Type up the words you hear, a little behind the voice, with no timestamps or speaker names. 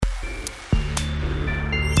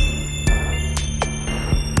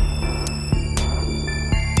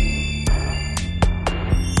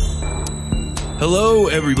Hello,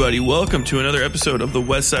 everybody. Welcome to another episode of the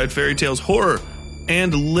Westside Fairy Tales Horror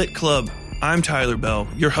and Lit Club. I'm Tyler Bell,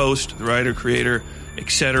 your host, the writer, creator,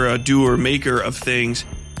 etc., doer, maker of things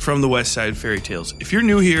from the Westside Fairy Tales. If you're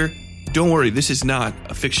new here, don't worry. This is not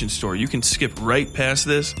a fiction story. You can skip right past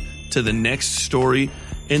this to the next story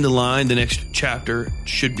in the line. The next chapter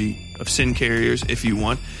should be of Sin Carriers if you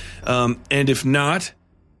want. And if not,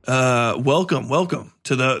 welcome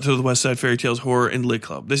to the Westside Fairy Tales Horror and Lit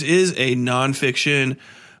Club. This is a nonfiction,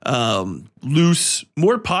 loose,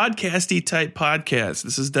 more podcasty type podcast.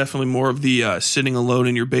 This is definitely more of the sitting alone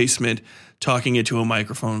in your basement talking into a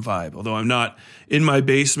microphone vibe. Although I'm not in my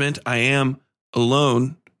basement, I am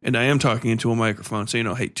alone and I am talking into a microphone.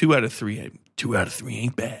 So, hey, 2 out of 3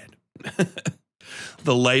 ain't bad.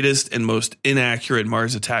 The lightest and most inaccurate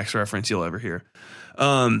Mars Attacks reference you'll ever hear.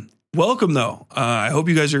 Welcome though. I hope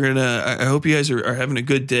you guys are having a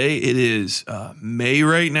good day. It is May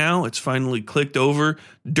right now. It's finally clicked over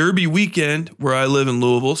Derby weekend where I live in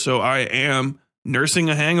Louisville. So I am nursing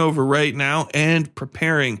a hangover right now and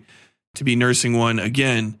preparing to be nursing one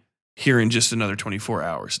again here in just another 24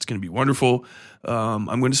 hours. It's going to be wonderful.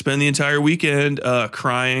 I'm going to spend the entire weekend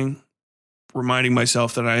crying, reminding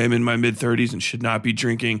myself that I am in my mid-30s and should not be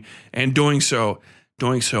drinking, and doing so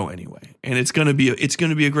anyway. And it's going to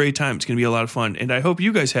be a great time. It's going to be a lot of fun. And I hope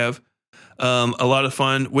you guys have a lot of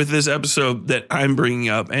fun with this episode that I'm bringing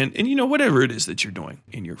up and whatever it is that you're doing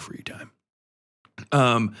in your free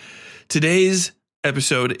time. Today's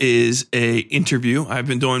episode is a interview. I've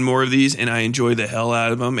been doing more of these and I enjoy the hell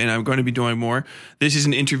out of them, and I'm going to be doing more. This is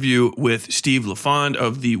an interview with Steven LaFond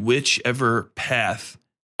of the Witchever Path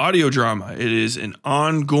audio drama. It is an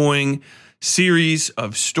ongoing series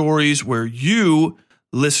of stories where you,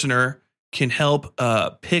 listener, can help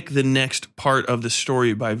pick the next part of the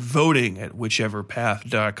story by voting at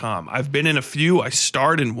witcheverpath.com. I've been in a few. I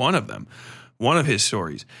starred in one of them, one of his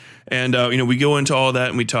stories. And, we go into all that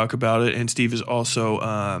and we talk about it. And Steve is also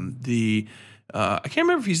I can't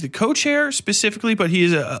remember if he's the co-chair specifically, but he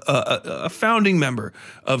is a founding member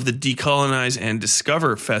of the Decolonize and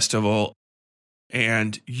Discover Festival.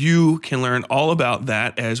 And you can learn all about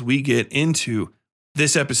that as we get into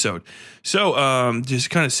this episode. So just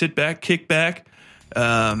kind of sit back, kick back,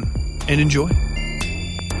 and enjoy.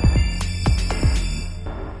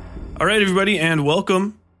 All right, everybody, and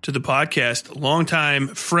welcome to the podcast. Longtime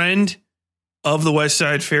friend of the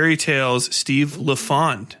Westside Fairy Tales, Steve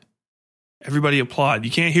LaFond. Everybody applaud.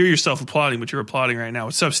 You can't hear yourself applauding, but you're applauding right now.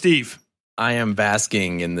 What's up, Steve? I am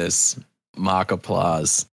basking in this mock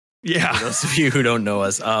applause. Yeah. For those of you who don't know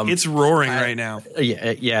us, it's roaring right now.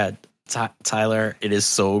 Yeah. Tyler, it is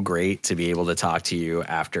so great to be able to talk to you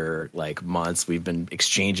after months. We've been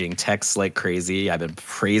exchanging texts like crazy. I've been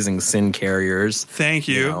praising Sin Carriers. Thank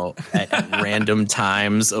you. At random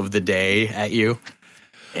times of the day at you.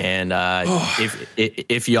 And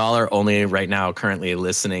if y'all are only right now currently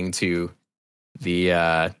listening to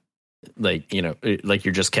the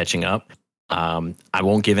you're just catching up. I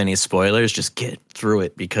won't give any spoilers. Just get through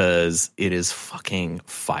it because it is fucking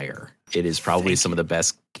fire. It is probably some of the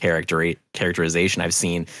best characterization I've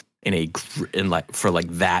seen for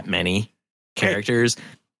that many characters.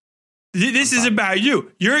 Hey, this is about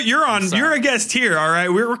you. You're a guest here. All right,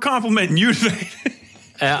 we're complimenting you today.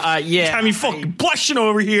 Yeah. Got me fucking blushing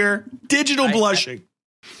over here. Digital blushing.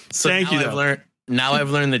 So thank you. Now I've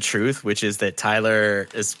learned the truth, which is that Tyler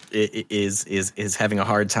is having a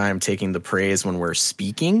hard time taking the praise when we're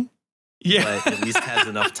speaking. Yeah. But at least has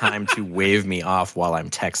enough time to wave me off while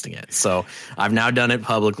I'm texting it. So I've now done it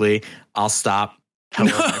publicly. I'll stop.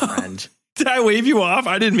 Hello, my friend. Did I wave you off?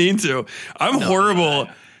 I didn't mean to. I'm horrible.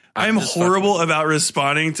 I'm horrible about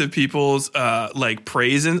responding to people's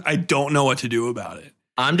praise, and I don't know what to do about it.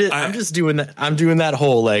 I'm just doing that. I'm doing that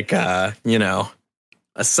whole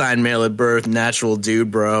assigned male at birth, natural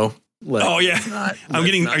dude, bro. Oh yeah, are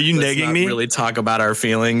you negging me? Really talk about our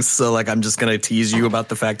feelings. So I'm just gonna tease you about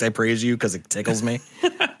the fact I praise you because it tickles me.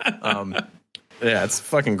 Yeah, it's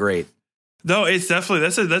fucking great. No, it's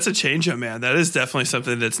definitely that's a change up, man. That is definitely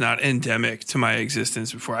something that's not endemic to my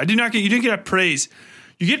existence before. You didn't get praise.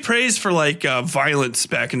 You get praise for violence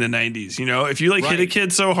back in the 90s. If you hit a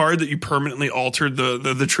kid so hard that you permanently altered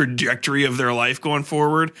the trajectory of their life going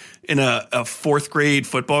forward in a fourth grade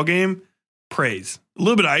football game, praise. A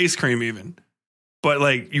little bit of ice cream even.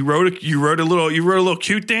 But you wrote a little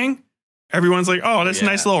cute thing. Everyone's like, oh, that's a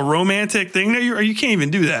nice little romantic thing. No, you can't even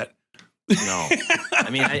do that. No, I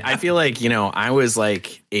mean, I feel I was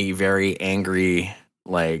a very angry,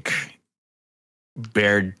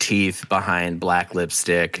 bared teeth behind black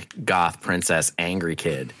lipstick, goth princess, angry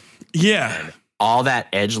kid. Yeah. all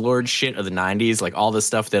that edgelord shit of the 90s, like all the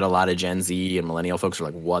stuff that a lot of Gen Z and millennial folks are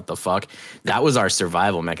like, what the fuck? That was our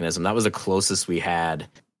survival mechanism. That was the closest we had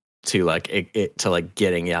to like to like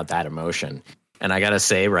getting out that emotion. And I gotta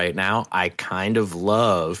say right now, I kind of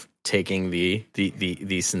love taking the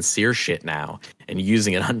sincere shit now and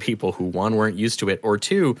using it on people who, one, weren't used to it, or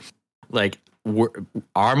two, like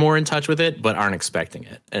are more in touch with it but aren't expecting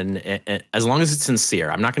it. And as long as it's sincere,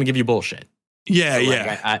 I'm not going to give you bullshit. Yeah, so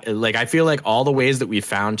yeah. I feel like all the ways that we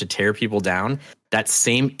found to tear people down, that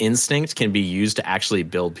same instinct can be used to actually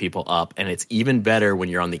build people up. And it's even better when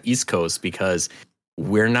you're on the East Coast, because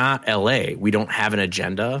we're not LA. We don't have an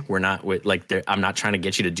agenda. We're not like, I'm not trying to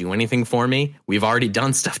get you to do anything for me. We've already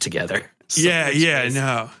done stuff together. So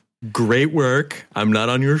No. Great work. I'm not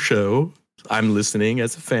on your show. I'm listening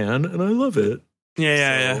as a fan, and I love it.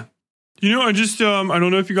 Yeah. You know, I just I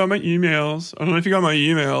don't know if you got my emails.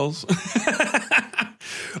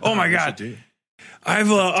 Oh my God.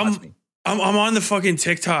 I'm on the fucking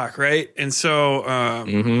TikTok, right? And so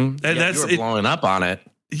that's you're blowing up on it.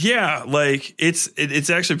 Yeah, like it's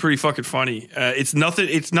actually pretty fucking funny. It's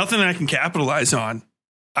nothing I can capitalize on.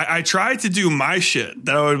 I tried to do my shit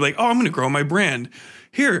that I would be like, oh, I'm going to grow my brand.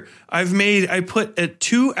 Here, I put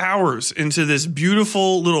 2 hours into this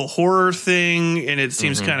beautiful little horror thing, and it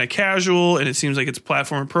seems kind of casual, and it seems like it's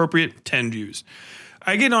platform appropriate. 10 views.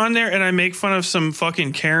 I get on there and I make fun of some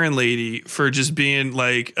fucking Karen lady for just being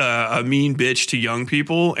like a mean bitch to young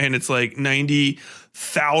people, and it's like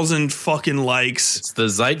 90,000 fucking likes. It's the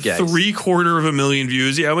zeitgeist. 750,000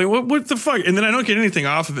 views. Yeah, I mean, what the fuck? And then I don't get anything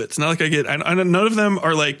off of it. It's not like I get. None of them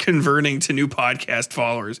are like converting to new podcast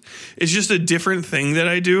followers. It's just a different thing that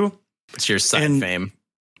I do. It's your side fame.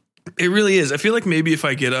 It really is. I feel like maybe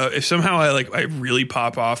if somehow I really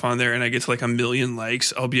pop off on there and I get to like 1 million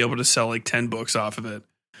likes, I'll be able to sell like 10 books off of it.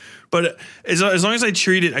 But as long as I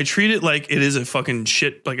treat it like it is a fucking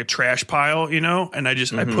shit, like a trash pile, you know, and I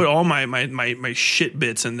put all my shit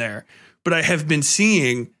bits in there. But I have been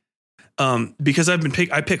seeing, because I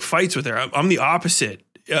pick fights with her. I'm the opposite.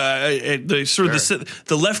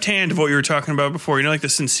 The left hand of what you were talking about before, you know, like the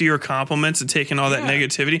sincere compliments and taking all that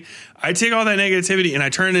negativity. I take all that negativity and I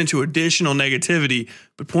turn it into additional negativity,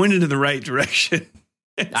 but pointed in the right direction.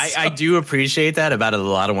 I do appreciate that about a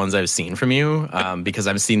lot of ones I've seen from you, because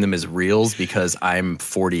I've seen them as reels because I'm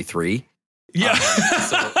 43. Yeah.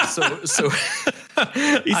 So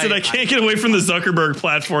he said, I can't get away from the Zuckerberg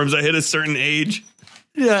platforms. I hit a certain age.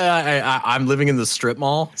 Yeah, I'm living in the strip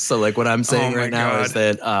mall. So like what I'm saying right now is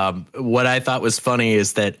that what I thought was funny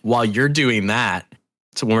is that while you're doing that,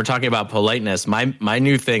 so when we're talking about politeness, my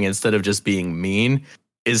new thing, instead of just being mean,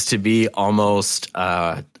 is to be almost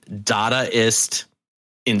Dadaist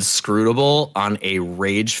inscrutable on a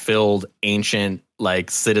rage-filled ancient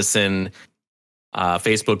like citizen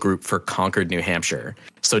Facebook group for Concord, New Hampshire.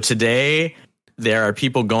 So today there are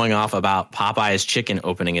people going off about Popeye's chicken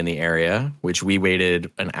opening in the area, which we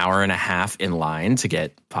waited an hour and a half in line to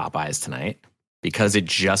get Popeye's tonight because it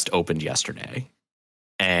just opened yesterday.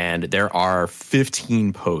 And there are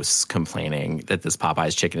 15 posts complaining that this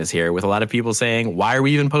Popeye's chicken is here, with a lot of people saying, why are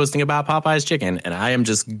we even posting about Popeye's chicken? And I am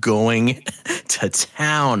just going to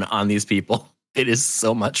town on these people. It is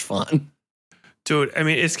so much fun. Dude, I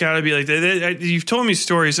mean, it's got to be like that. You've told me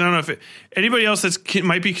stories. I don't know if anybody else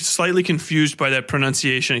might be slightly confused by that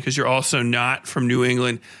pronunciation because you're also not from New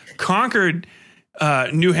England. Concord,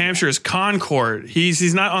 New Hampshire is Concord.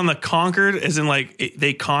 He's not on the Concord as in like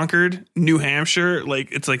they conquered New Hampshire.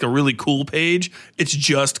 Like it's like a really cool page. It's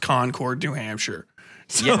just Concord, New Hampshire.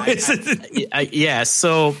 So yeah,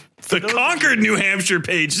 so the Concord, New Hampshire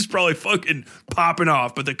page is probably fucking popping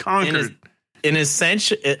off, but the Concord.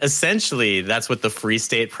 Essentially, that's what the Free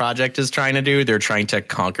State Project is trying to do. They're trying to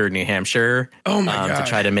conquer New Hampshire. Oh my God. To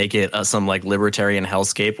try to make it some like libertarian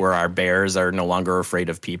hellscape where our bears are no longer afraid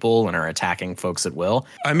of people and are attacking folks at will.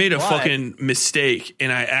 I made a fucking mistake,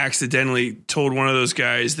 and I accidentally told one of those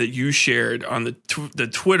guys that you shared on the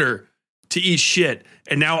Twitter to eat shit,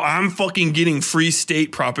 and now I'm fucking getting Free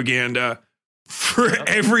State propaganda for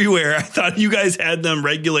everywhere. I thought you guys had them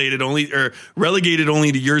relegated only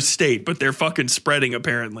to your state, but they're fucking spreading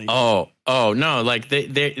apparently. Oh no! Like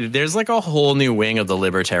there's like a whole new wing of the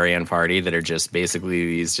Libertarian Party that are just basically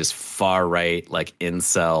these just far right like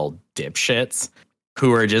incel dipshits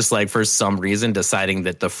who are just like for some reason deciding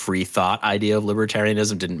that the free thought idea of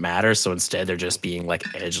libertarianism didn't matter. So instead, they're just being like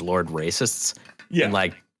edgelord racists. Yeah,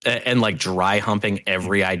 and like dry humping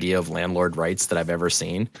every idea of landlord rights that I've ever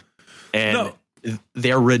seen. And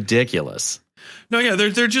they're ridiculous. No, yeah,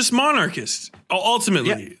 they're just monarchists.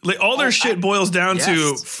 Ultimately, like all their shit boils down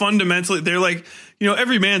to fundamentally. They're like,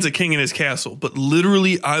 every man's a king in his castle, but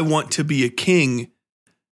literally I want to be a king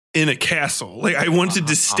in a castle. Like I want to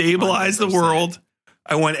destabilize 100%. The world.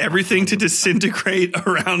 I want everything 100%. To disintegrate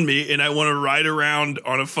around me, and I want to ride around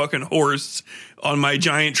on a fucking horse on my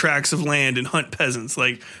giant tracts of land and hunt peasants.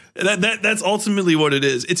 Like that's ultimately what it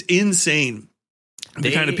is. It's insane.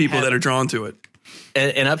 The kind of people that are drawn to it.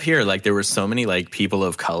 And up here, like there were so many like people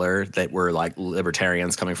of color that were like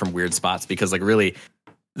libertarians coming from weird spots because like really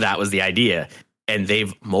that was the idea. And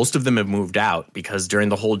most of them have moved out because during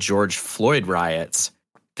the whole George Floyd riots,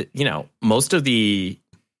 most of the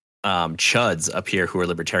chuds up here who are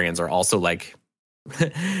libertarians are also like,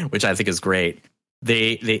 which I think is great.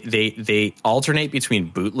 They alternate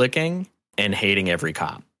between bootlicking and hating every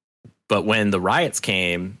cop. But when the riots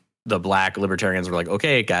came, the black libertarians were like,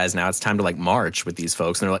 okay, guys, now it's time to like march with these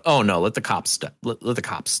folks. And they're like, oh no, let the cops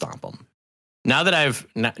stomp them. Now that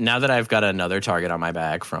I've got another target on my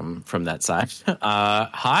back from that side.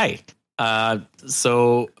 Hi.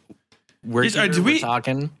 So we're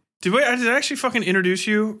talking. Did I actually fucking introduce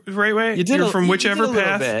you the right way? You did. You're from Witchever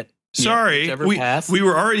Path. Bit. Sorry, yeah, we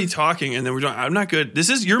were already talking, and then we're doing. I'm not good.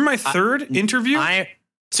 You're my third interview.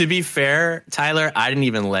 To be fair, Tyler, I didn't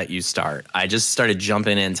even let you start. I just started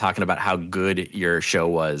jumping in talking about how good your show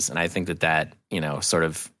was, and I think that sort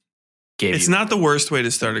of gave. It's not the worst way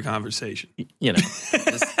to start a conversation. I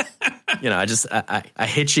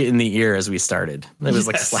hit you in the ear as we started. It was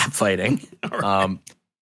like slap fighting. Right.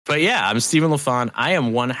 But yeah, I'm Steven LaFond. I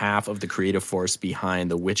am one half of the creative force behind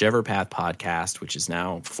the Witchever Path podcast, which is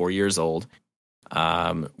now 4 years old.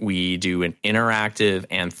 We do an interactive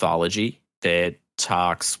anthology that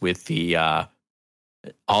talks with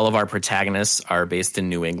all of our protagonists are based in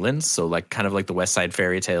New England. So like kind of like the West Side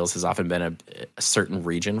Fairy Tales has often been a certain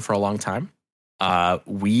region for a long time.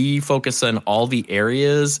 We focus on all the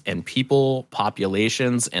areas and people,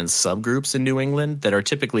 populations, and subgroups in New England that are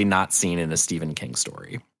typically not seen in a Stephen King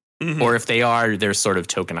story. Mm-hmm. Or if they are, they're sort of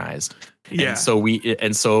tokenized. Yeah.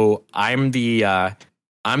 And so I'm the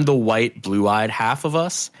white, blue-eyed half of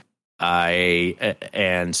us.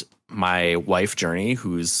 And my wife, Journey,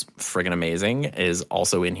 who's friggin' amazing, is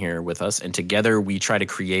also in here with us. And together we try to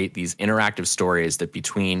create these interactive stories that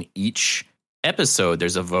between each episode,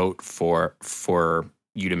 there's a vote for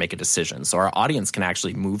you to make a decision. So our audience can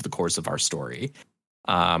actually move the course of our story.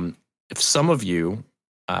 If some of you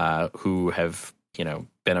who have,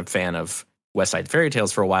 been a fan of West Side Fairy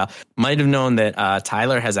Tales for a while might have known that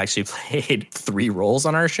Tyler has actually played 3 roles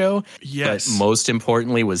on our show. Yes. But most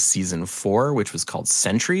importantly was season 4, which was called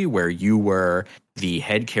Sentry, where you were the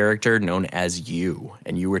head character known as You,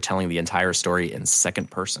 and you were telling the entire story in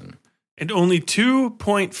second person. And only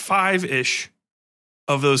 2.5-ish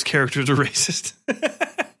of those characters are racist.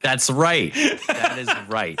 That's right. That is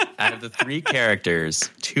right. Out of the 3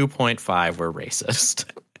 characters, 2.5 were racist.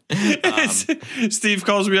 Steve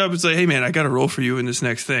calls me up and says, hey, man, I got a role for you in this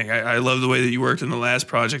next thing. I love the way that you worked in the last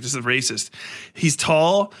project as a racist. He's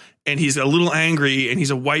tall, and he's a little angry, and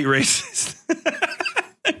he's a white racist.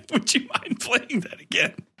 Would you mind playing that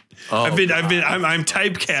again? Oh, I'm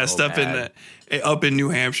typecast so up in New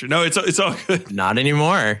Hampshire. No, it's all good. Not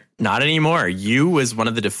anymore. You was one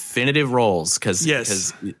of the definitive roles because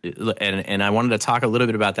and I wanted to talk a little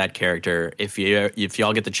bit about that character. If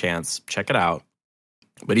y'all get the chance, check it out.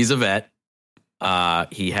 But he's a vet.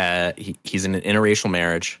 He's in an interracial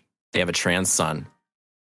marriage. They have a trans son.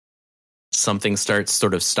 Something starts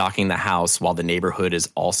sort of stalking the house while the neighborhood is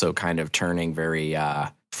also kind of turning very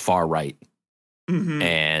far right. Mm-hmm.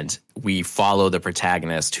 And we follow the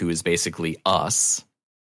protagonist, who is basically us,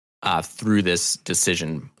 through this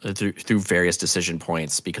decision, through various decision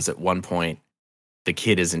points, because at one point the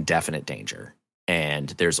kid is in definite danger and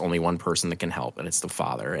there's only one person that can help, and it's the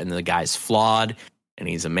father. And the guy's flawed and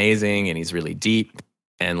he's amazing and he's really deep.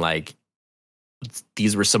 And like,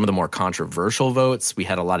 these were some of the more controversial votes. We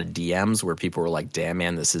had a lot of DMs where people were like, damn,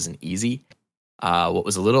 man, this isn't easy. What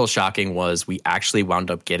was a little shocking was we actually wound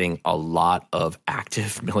up getting a lot of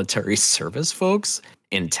active military service folks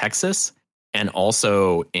in Texas and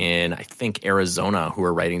also in, I think, Arizona, who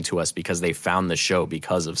are writing to us because they found the show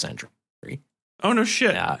because of Sentry. Oh, no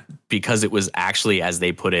shit. Because it was actually, as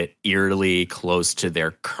they put it, eerily close to their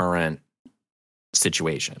current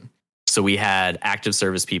situation. So we had active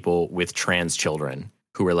service people with trans children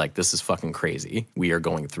who were like, this is fucking crazy. We are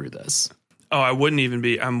going through this. Oh, I wouldn't even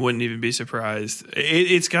be surprised.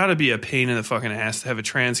 It's got to be a pain in the fucking ass to have a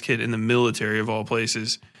trans kid in the military of all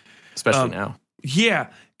places. Especially now. Yeah.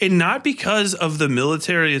 And not because of the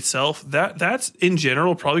military itself. That's in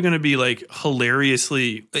general probably going to be like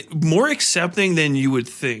hilariously more accepting than you would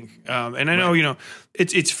think. And I know,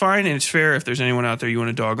 it's fine and it's fair if there's anyone out there you want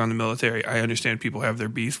to dog on the military. I understand people have their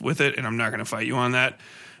beef with it, and I'm not going to fight you on that.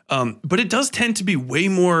 But it does tend to be way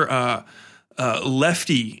more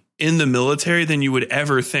lefty in the military than you would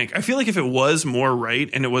ever think. I feel like if it was more right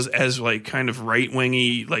and it was as like kind of right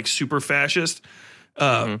wingy, like super fascist,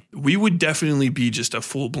 we would definitely be just a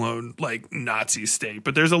full blown like Nazi state.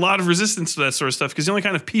 But there's a lot of resistance to that sort of stuff because the only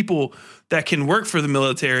kind of people that can work for the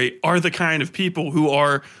military are the kind of people who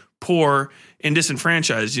are poor and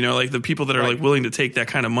disenfranchised, you know, like the people that are like willing to take that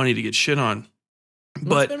kind of money to get shit on.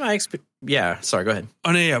 But sorry, go ahead.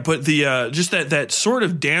 Oh no, yeah, but the just that sort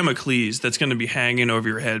of Damocles that's going to be hanging over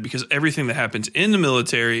your head because everything that happens in the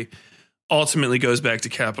military ultimately goes back to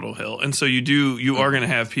Capitol Hill, and so you are going to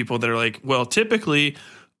have people that are like, well, typically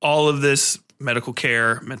all of this medical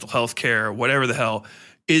care, mental health care, whatever the hell,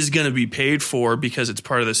 is going to be paid for because it's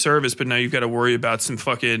part of the service, but now you've got to worry about some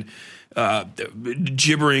fucking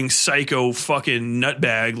gibbering psycho fucking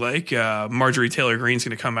nutbag like Marjorie Taylor Greene's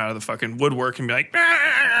going to come out of the fucking woodwork and be like,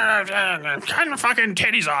 cut my fucking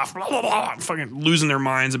titties off, blah, blah, blah, fucking losing their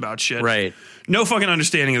minds about shit. Right. No fucking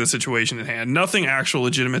understanding of the situation at hand. Nothing actual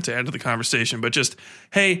legitimate to add to the conversation, but just,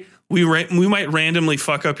 hey, we might randomly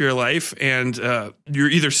fuck up your life and you're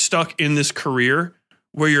either stuck in this career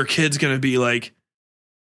where your kid's going to be like,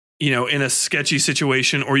 you know, in a sketchy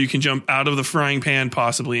situation, or you can jump out of the frying pan,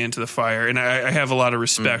 possibly into the fire. And I have a lot of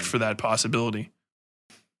respect for that possibility.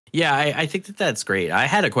 Yeah, I think that's great. I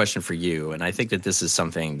had a question for you, and I think that this is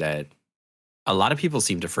something that a lot of people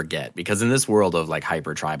seem to forget because in this world of like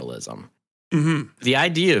hyper tribalism, the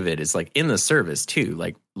idea of it is like in the service too,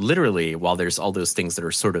 like literally while there's all those things that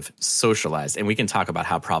are sort of socialized, and we can talk about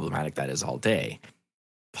how problematic that is all day.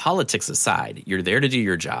 Politics aside, you're there to do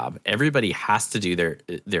your job. Everybody has to do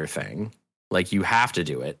their thing. Like you have to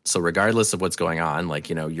do it. So regardless of what's going on, like,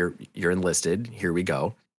 you know, you're enlisted. Here we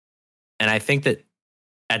go. And I think that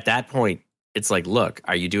at that point, it's like, look,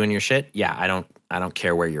 are you doing your shit? Yeah, I don't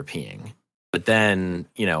care where you're peeing. But then,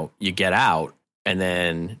 you know, you get out and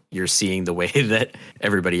then you're seeing the way that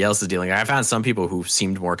everybody else is dealing. I found some people who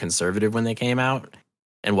seemed more conservative when they came out.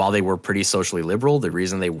 And while they were pretty socially liberal, the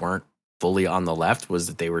reason they weren't fully on the left was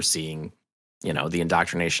that they were seeing, you know, the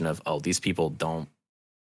indoctrination of, oh, these people don't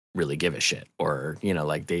really give a shit. Or, you know,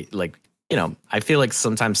 like they like, you know, I feel like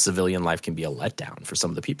sometimes civilian life can be a letdown for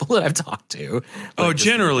some of the people that I've talked to. Oh,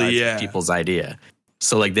 generally, yeah. People's idea.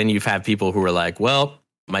 So like then you've had people who are like, well,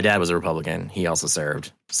 my dad was a Republican. He also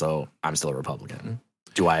served. So I'm still a Republican.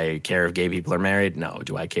 Do I care if gay people are married? No.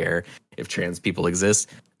 Do I care if trans people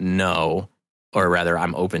exist? No. Or rather,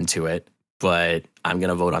 I'm open to it. But I'm going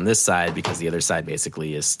to vote on this side because the other side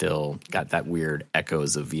basically is still got that weird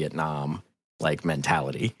echoes of Vietnam like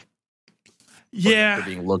mentality. Yeah.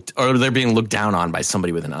 They're being looked down on by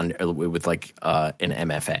somebody with an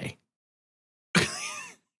MFA.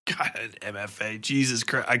 God, an MFA. Jesus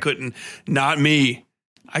Christ. Not me.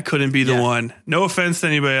 I couldn't be the one. No offense to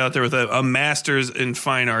anybody out there with a master's in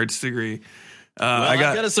fine arts degree. I've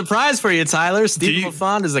got a surprise for you, Tyler. Steven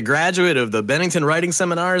LaFond is a graduate of the Bennington Writing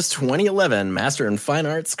Seminars 2011 Master in Fine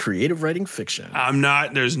Arts Creative Writing Fiction. I'm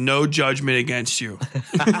not. There's no judgment against you.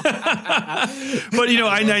 But, you know,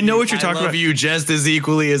 I know what you're talking about. I love you just as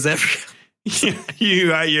equally as every...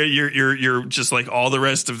 You're just like all the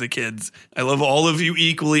rest of the kids. I love all of you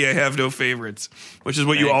equally. I have no favorites, which is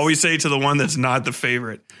what you always say to the one that's not the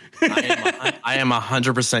favorite. I am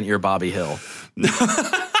 100% your Bobby Hill.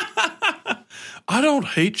 I don't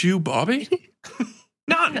hate you, Bobby.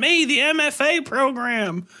 Not me, the MFA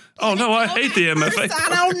program. Oh, no, I hate the MFA program. I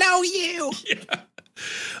don't know you.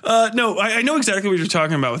 Yeah. No, I know exactly what you're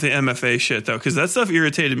talking about with the MFA shit, though, because that stuff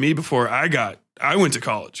irritated me before I went to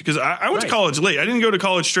college. Because I went to college late. I didn't go to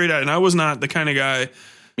college straight out, and I was not the kind of guy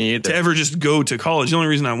to ever just go to college. The only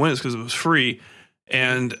reason I went is because it was free,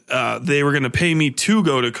 and they were going to pay me to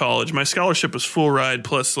go to college. My scholarship was full ride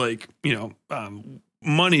plus, like, you know,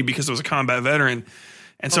 money because I was a combat veteran.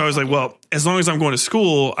 And so I was like, well, as long as I'm going to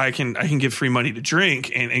school, I can give free money to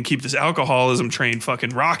drink and keep this alcoholism train fucking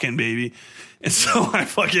rocking, baby. And so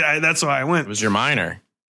that's why I went. What was your minor?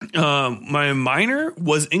 My minor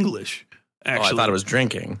was English, actually. Oh, I thought it was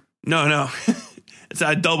drinking. No.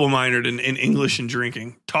 I double minored in English and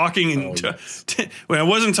drinking. Talking and when I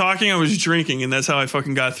wasn't talking, I was drinking, and that's how I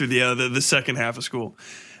fucking got through the second half of school.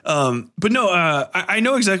 But no, I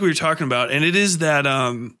know exactly what you're talking about. And it is that,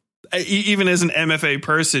 even as an MFA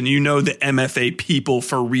person, you know, the MFA people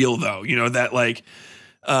for real, though, you know, that like,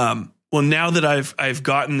 well, now that I've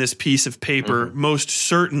gotten this piece of paper, most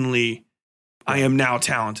certainly I am now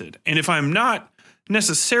talented. And if I'm not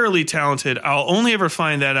necessarily talented, I'll only ever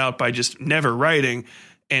find that out by just never writing.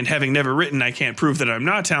 And having never written, I can't prove that I'm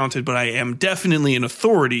not talented, but I am definitely an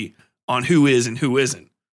authority on who is and who isn't.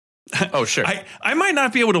 Oh, sure. I might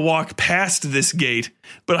not be able to walk past this gate,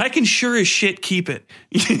 but I can sure as shit keep it.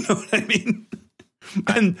 You know what I mean?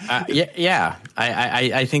 And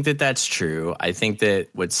I think that that's true. I think that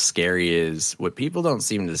what's scary is what people don't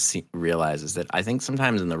seem to realize is that I think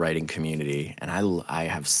sometimes in the writing community, and I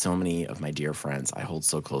have so many of my dear friends I hold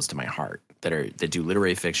so close to my heart that do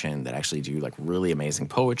literary fiction, that actually do like really amazing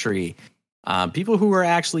poetry, people who are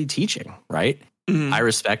actually teaching, right? I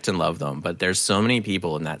respect and love them, but there's so many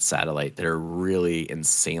people in that satellite that are really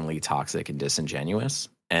insanely toxic and disingenuous.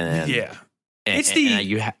 And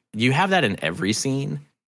you have that in every scene,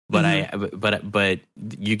 but but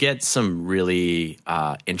you get some really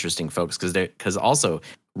interesting folks because also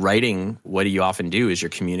writing, what do you often do is you're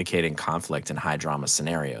communicating conflict in high drama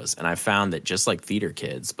scenarios, and I found that just like theater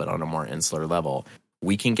kids, but on a more insular level,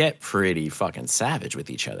 we can get pretty fucking savage with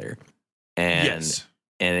each other, and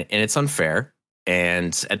it's unfair.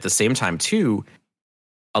 And at the same time, too,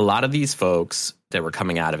 a lot of these folks that were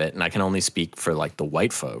coming out of it, and I can only speak for like the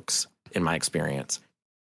white folks in my experience,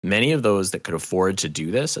 many of those that could afford to do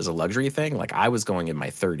this as a luxury thing, like I was going in my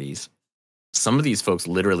 30s, some of these folks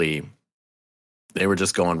literally, they were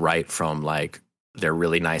just going right from like their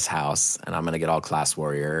really nice house, and I'm going to get all class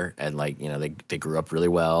warrior, and like, you know, they grew up really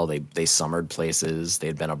well. They summered places. They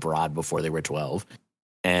had been abroad before they were 12.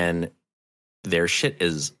 And their shit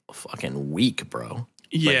is fucking weak, bro.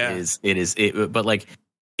 Yeah, but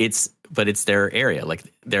it's their area. Like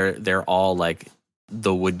they're all like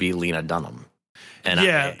the would-be Lena Dunham, and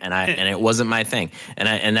it wasn't my thing,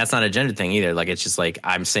 and that's not a gender thing either. Like it's just like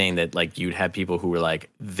I'm saying that like you'd have people who were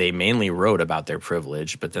like they mainly wrote about their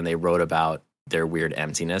privilege, but then they wrote about their weird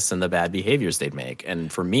emptiness and the bad behaviors they'd make.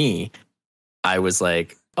 And for me, I was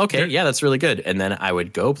like, okay, yeah, that's really good. And then I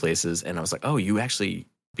would go places, and I was like, oh, you actually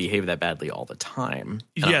behave that badly all the time.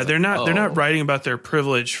 And yeah, they're not writing about their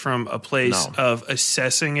privilege from a place of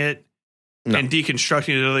assessing it and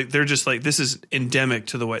deconstructing it. They're just like, this is endemic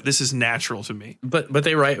to the way, this is natural to me. But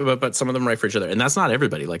they write, but some of them write for each other, and that's not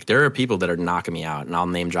everybody. Like there are people that are knocking me out, and I'll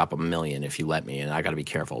name drop a million if you let me, and I got to be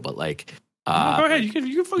careful. But like, go ahead, you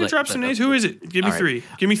can fucking drop some names. Who is it? Give me three.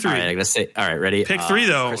 Give me three. All right, I'm gonna say. All right, ready? Pick three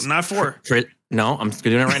though, not four. No, I'm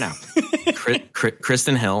doing it right now.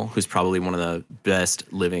 Kristen Hill, who's probably one of the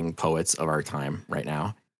best living poets of our time right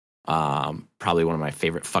now. Probably one of my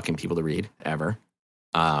favorite fucking people to read ever.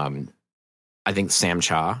 I think Sam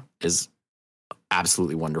Cha is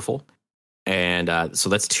absolutely wonderful. And so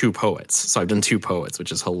that's two poets. So I've done two poets,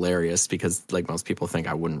 which is hilarious because like most people think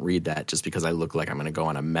I wouldn't read that just because I look like I'm going to go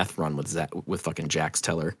on a meth run with fucking Jax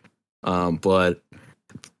Teller. But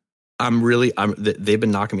they've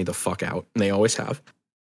been knocking me the fuck out, and they always have.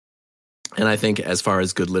 And I think as far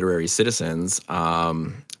as good literary citizens,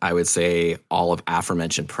 I would say all of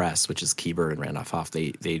aforementioned press, which is Kieber and Randolph Hoff,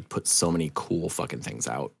 they put so many cool fucking things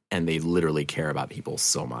out, and they literally care about people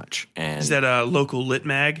so much. And is that a local lit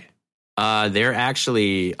mag? They're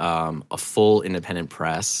actually a full independent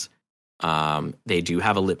press. They do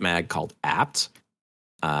have a lit mag called Apt.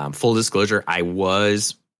 Full disclosure, I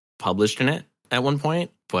was published in it at one point,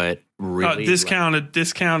 but really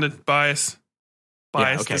discounted bias.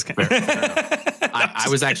 Yeah, okay, fair I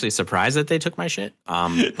was actually surprised that they took my shit.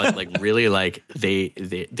 But like really, like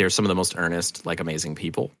they're some of the most earnest, like amazing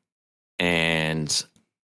people, and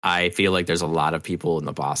I feel like there's a lot of people in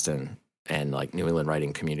the Boston and like New England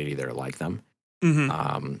writing community that are like them.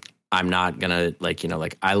 Mm-hmm. I'm not gonna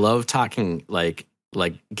like I love talking like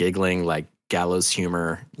giggling like gallows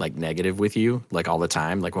humor like negative with you like all the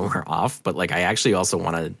time like when we're off, but like I actually also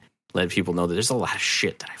want to let people know that there's a lot of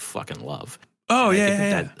shit that I fucking love. Oh, and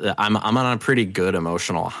yeah. That I'm on a pretty good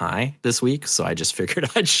emotional high this week, so I just figured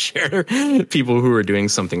I'd share people who are doing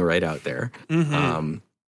something right out there. Mm-hmm.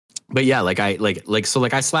 But yeah,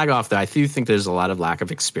 I slag off that I do think there's a lot of lack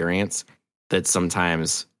of experience that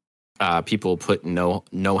sometimes people put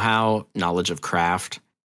know-how, knowledge of craft,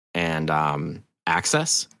 and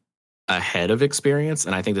access ahead of experience.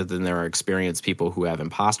 And I think that then there are experienced people who have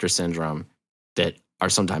imposter syndrome that are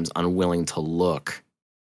sometimes unwilling to look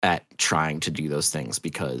at trying to do those things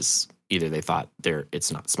because either they thought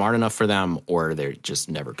it's not smart enough for them, or they just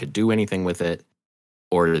never could do anything with it,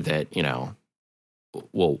 or that,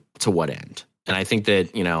 well, to what end? And I think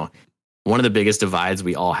that, one of the biggest divides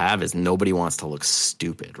we all have is nobody wants to look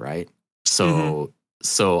stupid, right? So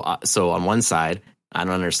on one side, I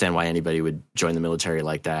don't understand why anybody would join the military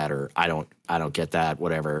like that, or I don't get that,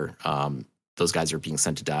 whatever. Those guys are being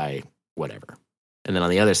sent to die, whatever. And then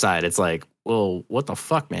on the other side, it's like, well, what the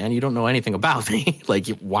fuck, man? You don't know anything about me. Like,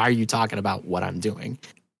 why are you talking about what I'm doing?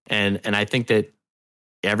 And I think that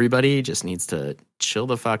everybody just needs to chill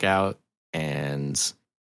the fuck out and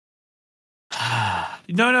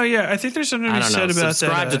No, yeah. I think there's something to be said about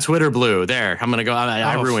subscribe that. to Twitter Blue. There, I'm gonna go.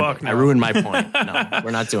 I ruined my point. No,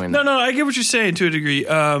 we're not doing that. No, I get what you're saying to a degree.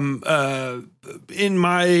 I've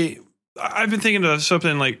been thinking of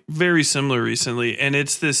something like very similar recently, and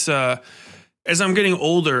it's this. As I'm getting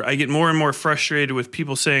older, I get more and more frustrated with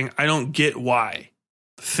people saying, "I don't get why."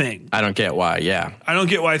 Thing. I don't get why. Yeah. I don't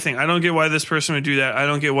get why thing. I don't get why this person would do that. I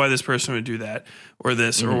don't get why this person would do that or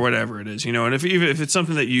this or whatever it is, And if it's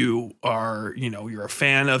something that you are, you're a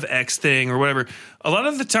fan of X thing or whatever, a lot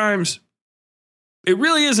of the times it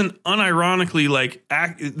really isn't unironically like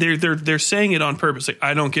they're saying it on purpose. Like,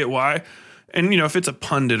 I don't get why. And, if it's a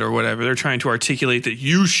pundit or whatever, they're trying to articulate that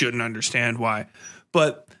you shouldn't understand why.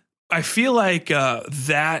 But I feel like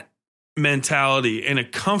that mentality and a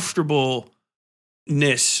comfortable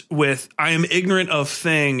with I am ignorant of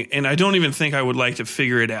thing and I don't even think I would like to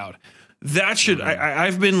figure it out. That should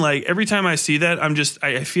I've been like every time I see that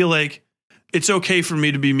I feel like it's okay for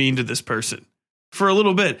me to be mean to this person for a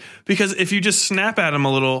little bit, because if you just snap at them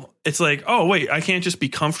a little, it's like, oh wait, I can't just be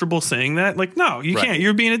comfortable saying that. Like, no, you can't.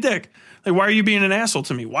 You're being a dick. Like, why are you being an asshole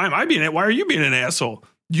to me? Why are you being an asshole?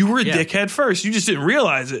 You were a dickhead first. You just didn't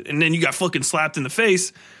realize it, and then you got fucking slapped in the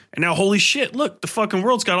face. And now, holy shit, look, the fucking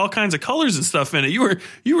world's got all kinds of colors and stuff in it. You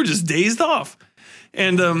were just dazed off.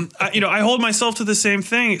 And, I hold myself to the same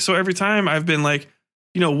thing. So every time I've been like,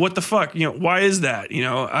 what the fuck? Why is that?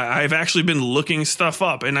 I've actually been looking stuff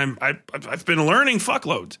up, and I've been learning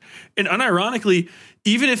fuckloads. And unironically,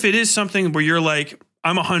 even if it is something where you're like,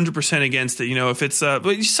 I'm 100% against it. If it's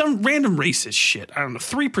some random racist shit, I don't know,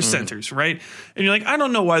 3%ers, right? And you're like, I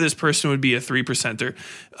don't know why this person would be a 3%er.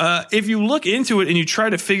 If you look into it and you try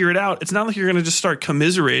to figure it out, it's not like you're going to just start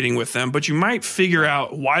commiserating with them, but you might figure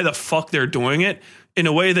out why the fuck they're doing it in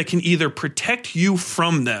a way that can either protect you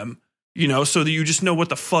from them, so that you just know what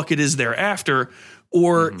the fuck it is they're after.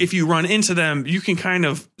 Or if you run into them, you can kind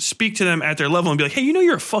of speak to them at their level and be like, hey,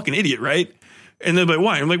 you're a fucking idiot, right? And they're like,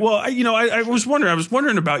 why? I'm like, well, I was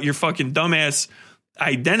wondering about your fucking dumbass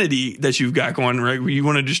identity that you've got going, right? Where you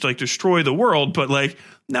want to just like destroy the world. But like,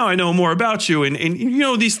 now I know more about you. And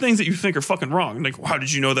these things that you think are fucking wrong. I'm like, well, how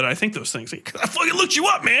did you know that I think those things? Like, I fucking looked you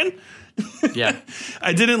up, man. Yeah.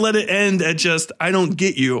 I didn't let it end at just, I don't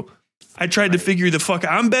get you. I tried to figure the fuck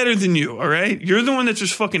out. I'm better than you, all right? You're the one that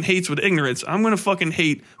just fucking hates with ignorance. I'm going to fucking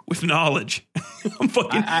hate with knowledge.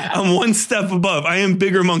 I'm one step above. I am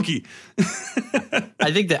bigger monkey.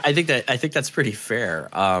 I think that's pretty fair.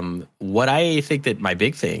 What I think that my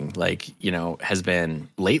big thing, has been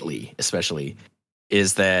lately, especially,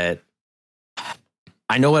 is that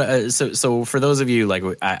I know what. So for those of you, like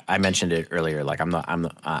I mentioned it earlier, like I'm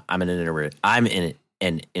in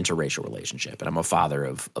an interracial relationship, and I'm a father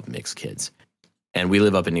of mixed kids, and we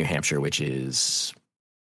live up in New Hampshire, which is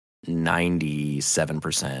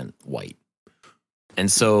 97% white.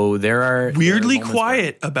 And so there are weirdly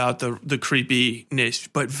quiet about the creepiness,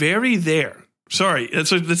 but very there. Sorry,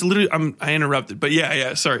 that's literally I interrupted, but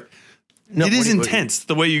yeah. Sorry, no, it is intense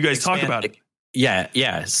the way you guys talk about it.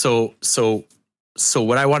 Yeah. So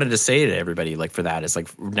what I wanted to say to everybody, like for that, is like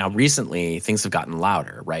now recently things have gotten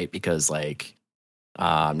louder, right? Because like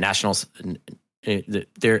nationals, I'm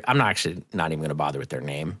not even going to bother with their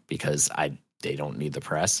name because they don't need the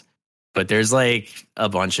press. But there's like a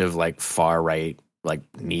bunch of like far right, like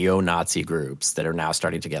neo-Nazi groups that are now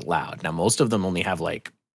starting to get loud. Now, most of them only have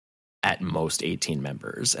like at most 18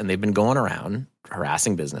 members, and they've been going around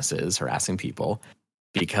harassing businesses, harassing people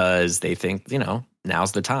because they think,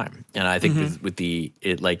 now's the time. And I think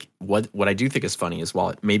what I do think is funny is while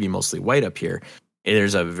it may be mostly white up here,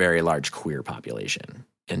 there's a very large queer population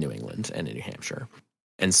in New England and in New Hampshire.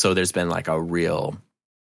 And so there's been like a real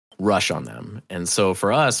rush on them. And so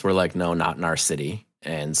for us, we're like, no, not in our city.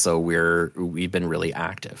 And so we've been really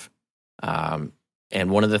active. And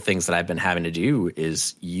one of the things that I've been having to do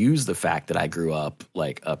is use the fact that I grew up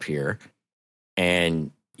like up here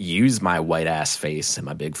and use my white ass face and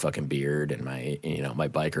my big fucking beard and my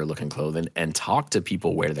biker looking clothing and talk to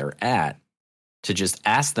people where they're at, to just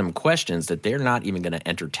ask them questions that they're not even going to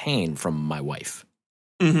entertain from my wife.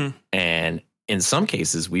 Mm-hmm. And in some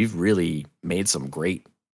cases, we've really made some great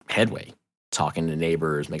headway, talking to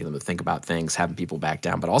neighbors, making them think about things, having people back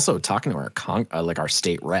down, but also talking to our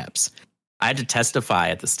state reps. I had to testify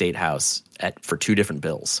at the state house for 2 different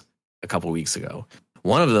bills a couple weeks ago.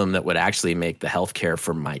 One of them that would actually make the health care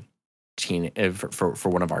for my for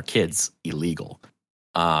one of our kids illegal,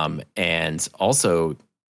 and also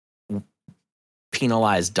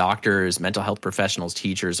penalize doctors, mental health professionals,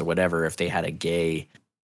 teachers, or whatever if they had a gay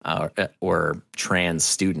or trans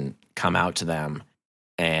student come out to them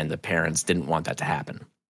and the parents didn't want that to happen.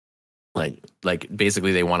 Like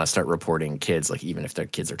basically they want to start reporting kids, like even if their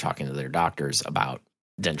kids are talking to their doctors about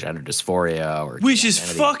gender dysphoria or which is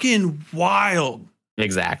fucking wild.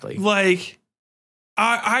 Exactly. Like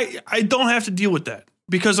I don't have to deal with that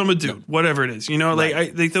because I'm a dude, whatever it is, you know,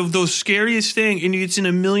 Right. like those scariest thing, and it's in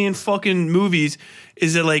a million fucking movies,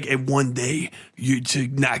 is that like at one day to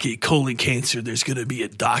not get colon cancer, there's going to be a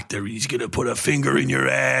doctor. He's going to put a finger in your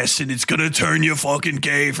ass and it's going to turn you fucking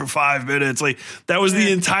gay for 5 minutes. Like that was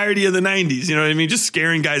the entirety of the 90s. You know what I mean? Just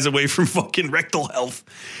scaring guys away from fucking rectal health.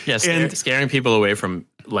 Yeah. Scaring people away from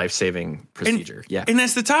life-saving procedure. And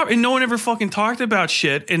that's the top. And no one ever fucking talked about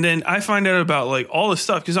shit. And then I find out about like all this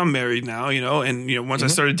stuff because I'm married now, you know, and you know, once I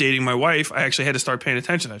started dating my wife, I actually had to start paying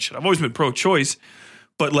attention to that shit. I've always been pro-choice,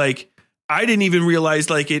 but like I didn't even realize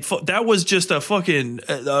like that was just a fucking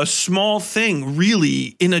a small thing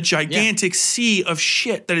really in a gigantic sea of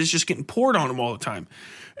shit that is just getting poured on them all the time.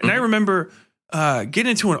 And I remember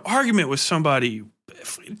getting into an argument with somebody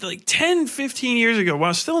like 10, 15 years ago while I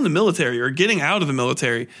was still in the military or getting out of the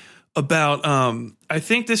military about, I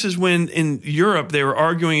think this is when in Europe they were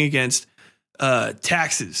arguing against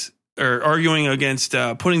taxes or arguing against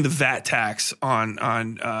putting the VAT tax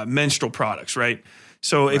on menstrual products, right?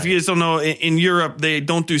 So if you guys don't know, in Europe, they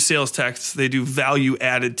don't do sales tax. They do value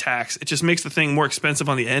added tax. It just makes the thing more expensive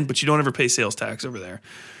on the end, but you don't ever pay sales tax over there.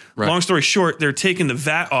 Right. Long story short, they're taking the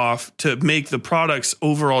VAT off to make the products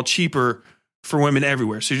overall cheaper for women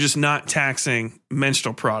everywhere. So you're just not taxing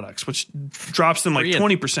menstrual products, which drops them like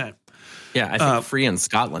 20%. Yeah, I think free in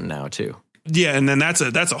Scotland now too. Yeah, and then that's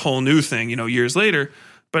a whole new thing, you know, years later.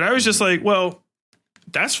 But I was just like, well,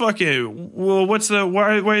 that's fucking, well,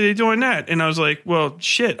 why are they doing that? And I was like, well,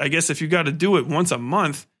 shit, I guess if you got to do it once a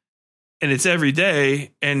month and it's every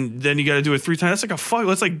day and then you got to do it 3 times,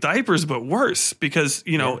 that's like diapers, but worse because,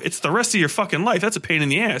 you know, it's the rest of your fucking life. That's a pain in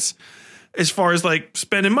the ass as far as like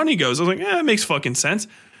spending money goes. I was like, yeah, it makes fucking sense.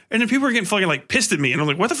 And then people are getting fucking like pissed at me. And I'm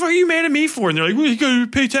like, what the fuck are you mad at me for? And they're like, well, you gotta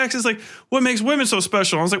pay taxes. Like, what makes women so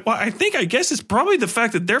special? I was like, well, I guess it's probably the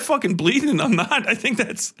fact that they're fucking bleeding and I'm not. I think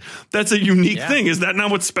that's a unique thing. Is that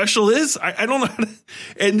not what special is? I don't know how to,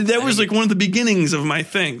 and that was like one of the beginnings of my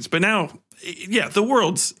things. But now, yeah,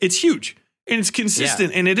 it's huge and it's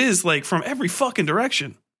consistent and it is like from every fucking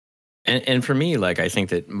direction. And for me, like, I think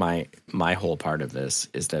that my whole part of this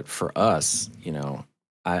is that for us, you know,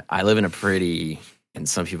 I live in a pretty, and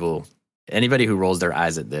some people, anybody who rolls their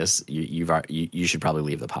eyes at this, you should probably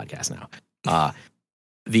leave the podcast now.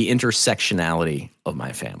 The intersectionality of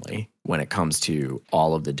my family when it comes to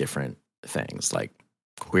all of the different things like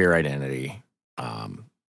queer identity,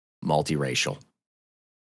 multiracial,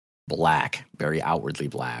 black, very outwardly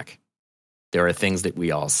black. There are things that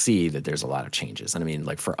we all see that there's a lot of changes. And I mean,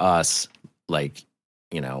 like for us, like,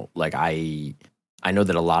 you know, like I know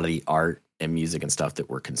that a lot of the art and music and stuff that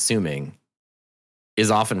we're consuming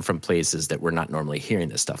is often from places that we're not normally hearing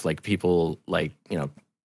this stuff. Like people like, you know,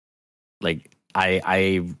 like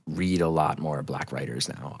I read a lot more Black writers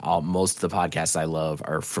now. Most of the podcasts I love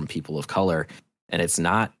are from people of color, and it's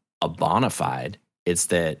not a bona fide. It's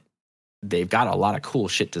that they've got a lot of cool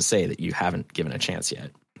shit to say that you haven't given a chance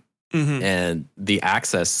yet. Mm-hmm. And the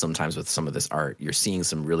access sometimes with some of this art, you're seeing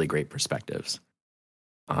some really great perspectives.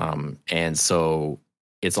 And so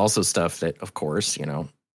it's also stuff that, of course, you know,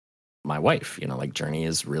 my wife, you know, like Journey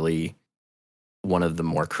is really one of the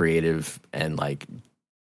more creative and like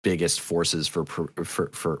biggest forces for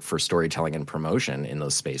storytelling and promotion in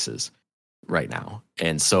those spaces right now.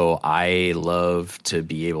 And so I love to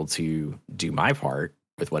be able to do my part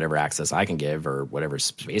with whatever access I can give or whatever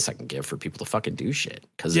space I can give for people to fucking do shit.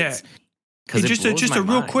 Cause just a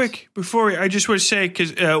real quick before I just want to say,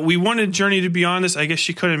 cause we wanted Journey to be on this. I guess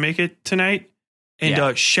she couldn't make it tonight.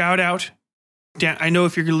 And shout out. Dan, I know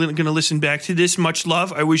if you're going to listen back to this, much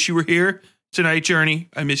love. I wish you were here tonight, Journey.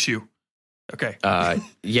 I miss you. Okay.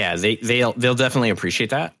 Yeah, they'll definitely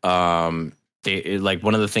appreciate that. They like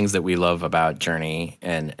one of the things that we love about Journey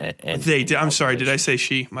and I'm sorry. Did I say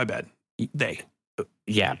she? My bad. They.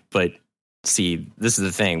 Yeah, but see, this is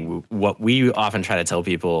the thing. What we often try to tell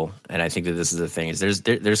people, and I think that this is the thing, is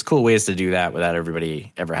there's cool ways to do that without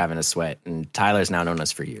everybody ever having a sweat. And Tyler's now known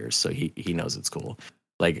us for years, so he knows it's cool.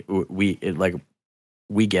 Like we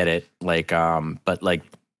get it. Like but like,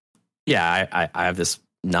 yeah, I have this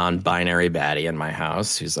non-binary baddie in my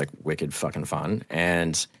house who's like wicked fucking fun,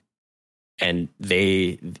 and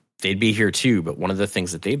they'd be here too, but one of the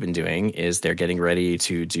things that they've been doing is they're getting ready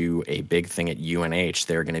to do a big thing at UNH.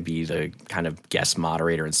 They're going to be the kind of guest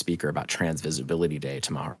moderator and speaker about Trans Visibility Day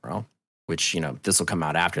tomorrow, which, you know, this will come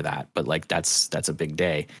out after that, but like that's a big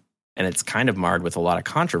day. And it's kind of marred with a lot of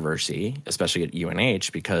controversy, especially at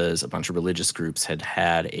UNH, because a bunch of religious groups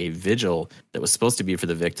had a vigil that was supposed to be for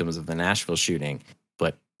the victims of the Nashville shooting,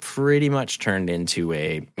 but pretty much turned into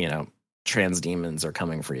a, trans demons are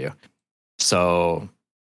coming for you. So,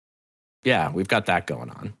 yeah, we've got that going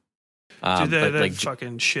on. Dude, that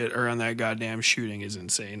fucking shit around that goddamn shooting is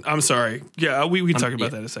insane. I'm sorry. Yeah, we can talk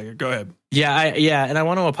about that in a second. Go ahead. Yeah, and I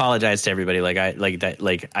want to apologize to everybody.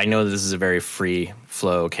 I know this is a very free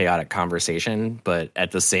flow, chaotic conversation, but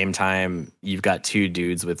at the same time, you've got two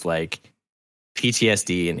dudes with like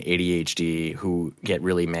PTSD and ADHD who get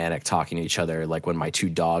really manic talking to each other. Like when my two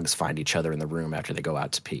dogs find each other in the room after they go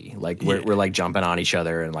out to pee. Like we're like jumping on each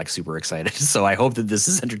other and like super excited. So I hope that this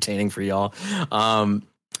is entertaining for y'all.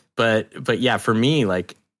 But yeah, for me,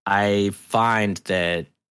 like I find that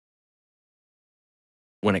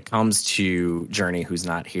when it comes to Journey, who's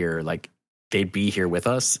not here, like they'd be here with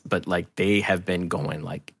us, but like they have been going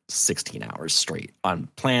like 16 hours straight on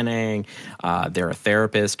planning. They're a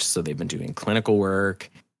therapist, so they've been doing clinical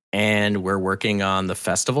work, and we're working on the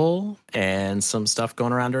festival and some stuff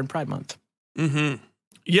going around during Pride Month. Mm-hmm.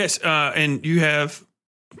 Yes, and you have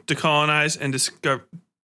Decolonize and Discover.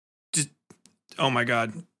 Oh my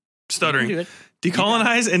God. Stuttering.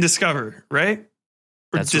 Decolonize and Discover, right?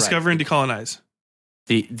 Or That's Discover right. and Decolonize.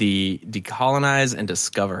 The Decolonize and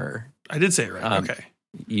Discover. I did say it right. Okay.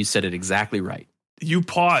 You said it exactly right. You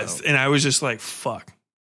paused, and I was just like, fuck.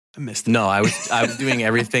 I missed it. No, I was doing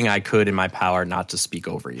everything I could in my power not to speak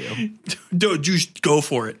over you. Dude, just go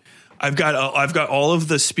for it. I've got all of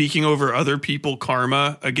the speaking over other people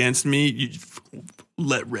karma against me. You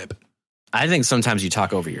let rip. I think sometimes you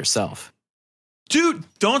talk over yourself. Dude,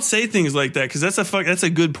 don't say things like that, because that's a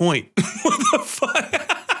good point. What the fuck?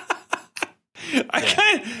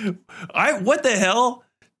 What the hell?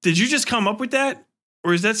 Did you just come up with that?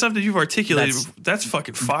 Or is that something you've articulated? That's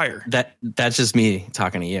fucking fire. That's just me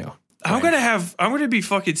talking to you. I'm gonna be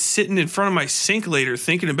fucking sitting in front of my sink later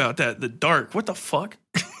thinking about that in the dark. What the fuck?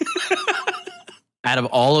 Out of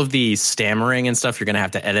all of the stammering and stuff, you're gonna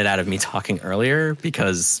have to edit out of me talking earlier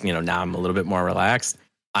because now I'm a little bit more relaxed.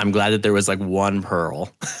 I'm glad that there was like one pearl.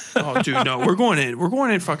 Oh, dude, no, we're going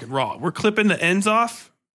in fucking raw. We're clipping the ends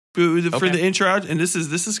off for the intro, and this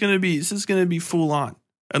is gonna be full on.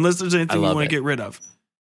 Unless there's anything you want to get rid of.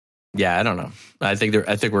 Yeah, I don't know. I think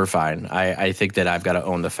we're fine. I think that I've got to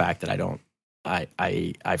own the fact that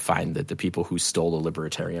I find that the people who stole the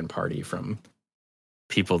Libertarian Party from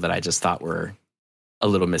people that I just thought were a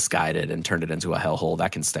little misguided and turned it into a hellhole,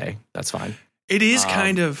 that can stay. That's fine. It is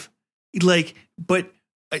kind of like, but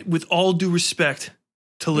with all due respect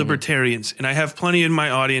to libertarians, and I have plenty in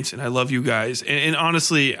my audience, and I love you guys. And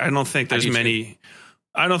honestly, I don't think there's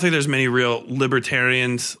many real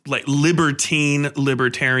libertarians, like libertine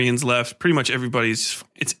libertarians left. Pretty much everybody's,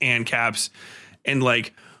 it's ANCAPs and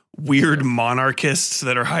like weird monarchists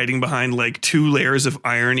that are hiding behind like two layers of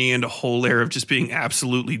irony and a whole layer of just being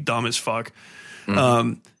absolutely dumb as fuck.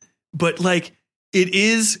 But like, it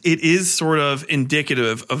is sort of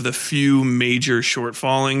indicative of the few major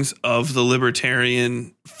shortfallings of the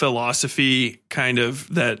libertarian philosophy, kind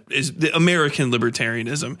of, that is the American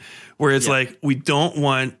libertarianism, where it's like, we don't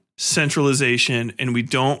want centralization and we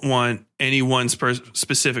don't want any one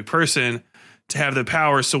specific person to have the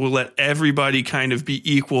power. So we'll let everybody kind of be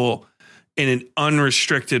equal in an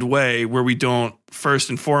unrestricted way, where we don't first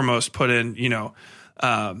and foremost put in,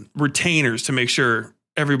 retainers to make sure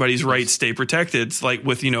everybody's rights stay protected. It's like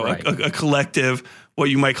with, a collective, what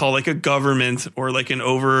you might call like a government or like an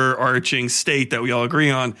overarching state that we all agree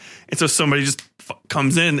on. And so somebody just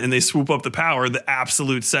comes in and they swoop up the power the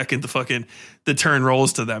absolute second the turn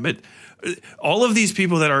rolls to them. All of these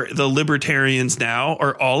people that are the libertarians now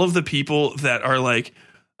are all of the people that are like,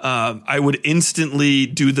 I would instantly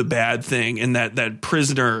do the bad thing in that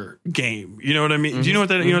prisoner game. You know what I mean? Mm-hmm. Do you know what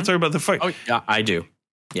that, talking about the fight? Oh, yeah, I do.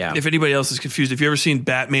 Yeah. If anybody else is confused, if you ever seen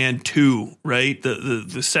Batman 2, right?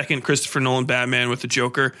 The second Christopher Nolan Batman with the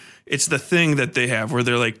Joker, it's the thing that they have where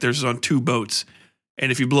they're like, there's on two boats. And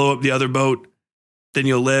if you blow up the other boat, then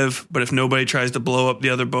you'll live. But if nobody tries to blow up the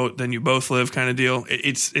other boat, then you both live, kind of deal.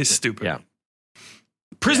 It's stupid. Yeah.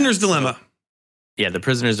 Prisoner's dilemma. So, the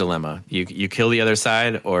prisoner's dilemma. You kill the other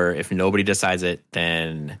side, or if nobody decides it,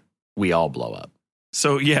 then we all blow up.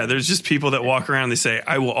 So, yeah, there's just people that walk around, they say,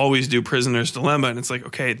 I will always do prisoner's dilemma. And it's like,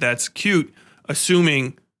 okay, that's cute,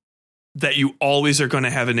 assuming that you always are going to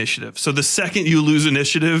have initiative. So the second you lose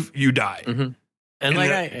initiative, you die. Mm-hmm. And like,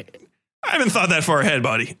 I haven't thought that far ahead,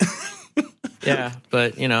 buddy. Yeah,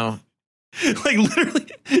 but, like literally,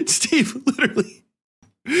 Steve, literally,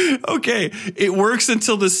 Okay, it works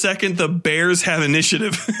until the second the Bears have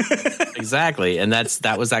initiative. Exactly, and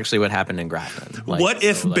that was actually what happened in Grafton. What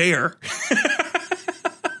if Bear?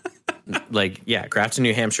 Grafton,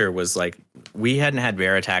 New Hampshire was like, we hadn't had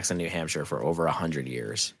bear attacks in New Hampshire for over 100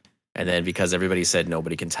 years. And then because everybody said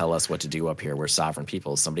nobody can tell us what to do up here, we're sovereign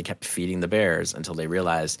people, somebody kept feeding the bears until they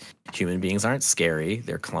realized human beings aren't scary.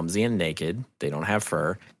 They're clumsy and naked. They don't have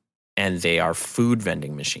fur. And they are food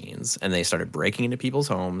vending machines. And they started breaking into people's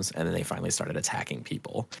homes. And then they finally started attacking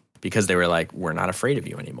people because they were like, we're not afraid of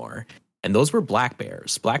you anymore. And those were black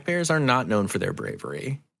bears. Black bears are not known for their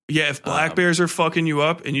bravery. Yeah, if black bears are fucking you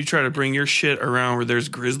up and you try to bring your shit around where there's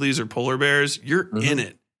grizzlies or polar bears, you're in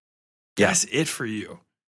it. That's it for you.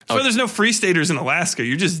 That's why there's no free staters in Alaska.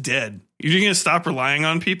 You're just dead. You're going to stop relying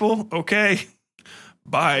on people? Okay.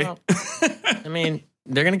 Bye. Well, I mean,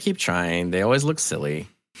 they're going to keep trying. They always look silly.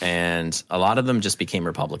 And a lot of them just became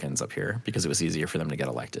Republicans up here because it was easier for them to get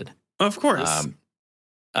elected. Of course.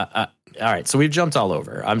 All right, so we've jumped all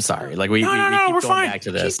over. I'm sorry. Like we keep we're going fine. Back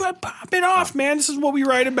to this. Keep popping off, man. This is what we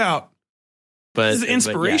write about. But this is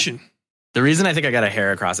inspiration. But yeah. The reason I think I got a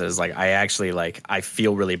hair across it is like I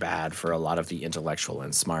feel really bad for a lot of the intellectual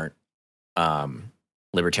and smart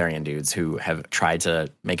libertarian dudes who have tried to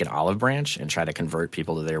make an olive branch and try to convert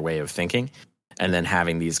people to their way of thinking, and then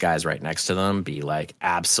having these guys right next to them be like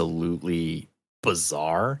absolutely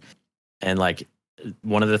bizarre. And like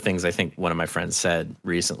one of the things I think one of my friends said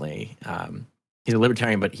recently, he's a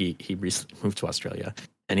libertarian, but he recently moved to Australia,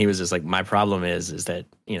 and he was just like, my problem is that,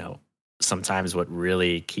 you know, sometimes what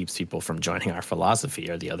really keeps people from joining our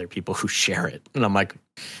philosophy are the other people who share it. And I'm like,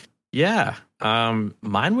 yeah,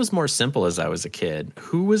 mine was more simple as I was a kid.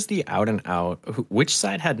 Who was the out and out? Which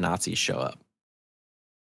side had Nazis show up?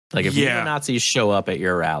 Like if the Nazis show up at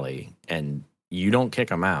your rally and you don't kick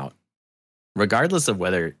them out, regardless of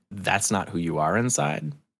whether that's not who you are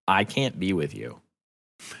inside, I can't be with you.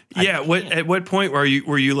 Yeah. At what point were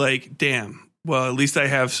you like, damn, well, at least I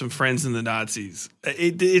have some friends in the Nazis.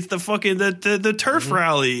 It's the fucking the turf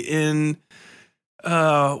rally in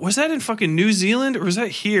was that in fucking New Zealand or was that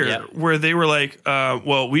here where they were like,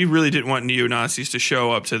 well, we really didn't want neo-Nazis to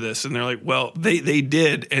show up to this, and they're like, well, they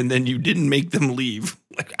did, and then you didn't make them leave.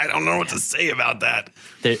 Like, I don't know what to say about that.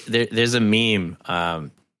 There's a meme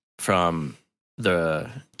from the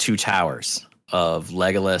Two Towers of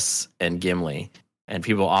Legolas and Gimli. And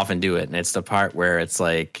people often do it. And it's the part where it's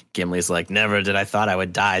like, Gimli's like, never did I thought I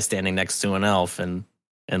would die standing next to an elf. And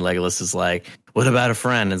Legolas is like, what about a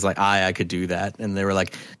friend? And it's like, I could do that. And they were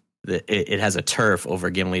like, it has a turf over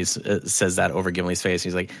Gimli's, says that over Gimli's face.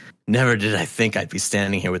 He's like, never did I think I'd be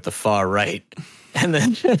standing here with the far right. And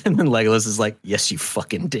then Legolas is like, yes, you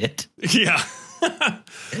fucking did. Yeah.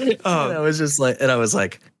 And I was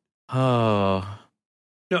like, oh.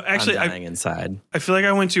 No, actually, I'm dying inside. I feel like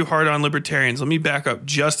I went too hard on libertarians. Let me back up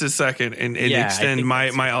just a second and extend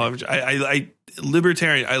my olive. I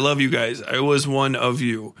libertarian. I love you guys. I was one of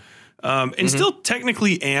you, and still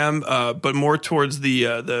technically am, but more towards the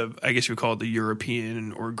I guess you would call it the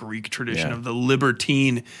European or Greek tradition of the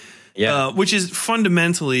libertine, which is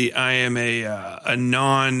fundamentally I am a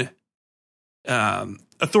non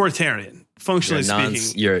authoritarian, functionally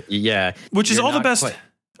speaking. Which is all the best.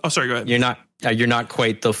 Oh, sorry. Go ahead. You're not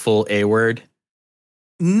quite the full A word.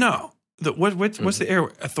 No. What's the A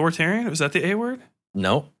word? Authoritarian? Was that the A word?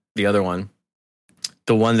 No, the other one.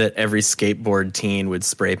 The one that every skateboard teen would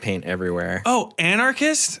spray paint everywhere. Oh,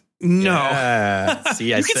 anarchist? No. Yeah.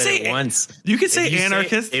 See, I said it once. You could say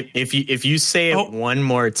anarchist. If you say it one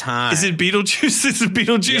more time. Is it Beetlejuice? Is it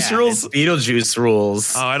Beetlejuice rules? It's Beetlejuice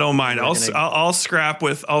rules. Oh, I don't mind. I'll scrap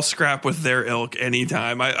with their ilk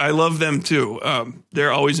anytime. I love them too.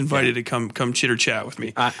 They're always invited to come chitter chat with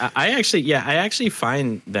me. I actually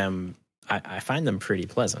find them. I find them pretty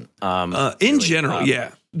pleasant. In general,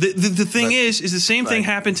 yeah. The thing is the same thing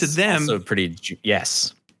happened to them. Also pretty.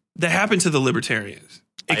 Yes. That happened to the libertarians.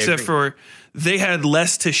 Except for they had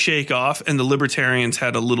less to shake off and the libertarians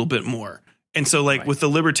had a little bit more. And so like with the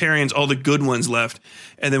libertarians, all the good ones left.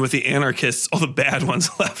 And then with the anarchists, all the bad ones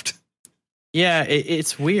left. Yeah,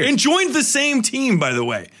 it's weird. And joined the same team, by the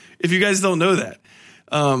way, if you guys don't know that.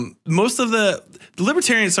 Most of the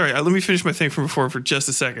libertarians, sorry, let me finish my thing from before for just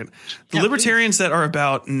a second. The libertarians that are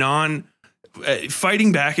about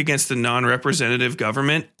fighting back against the non-representative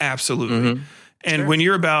government, absolutely. Mm-hmm. And when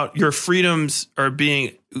you're about your freedoms are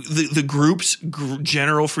being the group's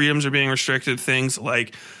general freedoms are being restricted, things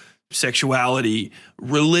like sexuality,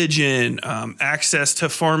 religion, access to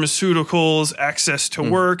pharmaceuticals, access to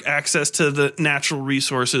work, access to the natural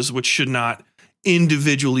resources, which should not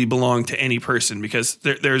individually belong to any person because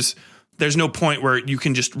there's there's no point where you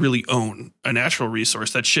can just really own a natural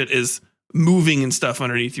resource. That shit is moving and stuff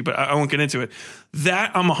underneath you, but I won't get into it.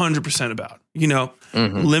 That I'm 100% about,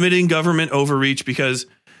 limiting government overreach, because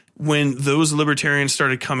when those libertarians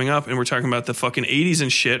started coming up, and we're talking about the fucking 80s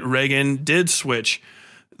and shit, Reagan did switch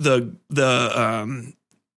the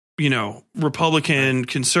Republican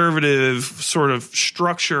conservative sort of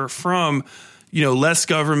structure from, less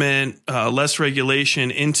government, less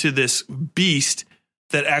regulation into this beast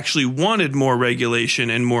that actually wanted more regulation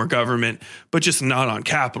and more government, but just not on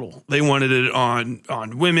capital. They wanted it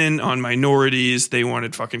on women, on minorities. They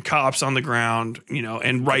wanted fucking cops on the ground,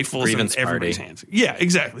 and rifles in everybody's hands. Yeah,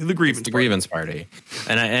 exactly. The grievance party.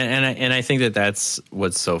 And I think that that's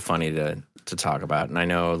what's so funny to talk about. And I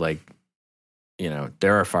know,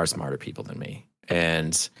 there are far smarter people than me.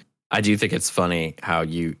 And I do think it's funny how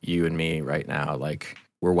you and me right now,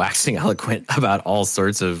 we're waxing eloquent about all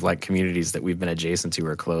sorts of communities that we've been adjacent to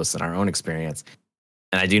or close in our own experience.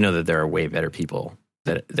 And I do know that there are way better people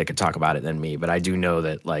that could talk about it than me. But I do know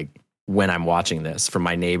that when I'm watching this from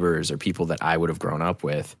my neighbors or people that I would have grown up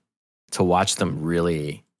with, to watch them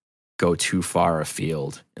really go too far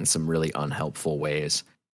afield in some really unhelpful ways,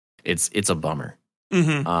 it's a bummer.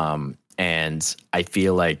 Mm-hmm. And I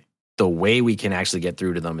feel like the way we can actually get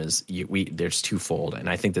through to them is there's twofold. And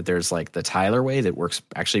I think that there's the Tyler way that works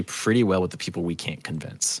actually pretty well with the people we can't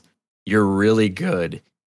convince. You're really good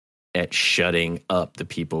at shutting up the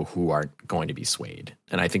people who aren't going to be swayed.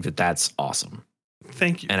 And I think that that's awesome.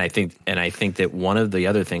 Thank you. And I think that one of the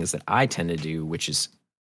other things that I tend to do, which is,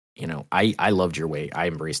 I loved your way. I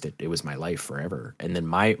embraced it. It was my life forever. And then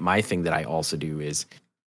my thing that I also do is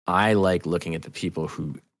I like looking at the people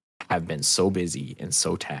who have been so busy and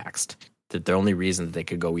so taxed that the only reason that they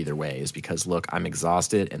could go either way is because, look, I'm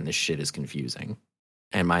exhausted and this shit is confusing.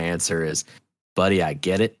 And my answer is, buddy, I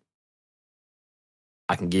get it.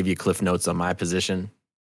 I can give you cliff notes on my position.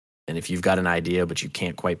 And if you've got an idea, but you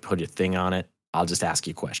can't quite put a thing on it, I'll just ask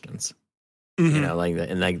you questions.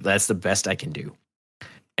 Mm-hmm. That's the best I can do.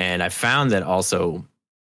 And I found that also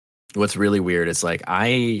what's really weird is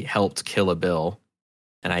I helped kill a bill.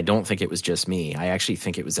 And I don't think it was just me. I actually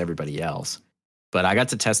think it was everybody else. But I got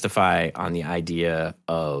to testify on the idea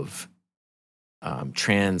of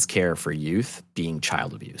trans care for youth being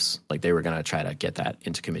child abuse. They were going to try to get that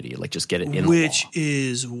into committee, just get it in the law. Which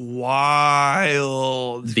is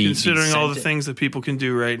wild, considering all the things that people can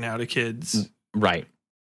do right now to kids. Right.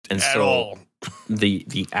 And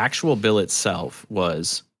the actual bill itself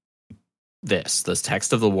was this. The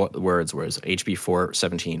text of the words was HB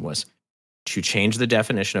 417 was to change the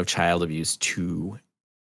definition of child abuse to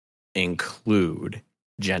include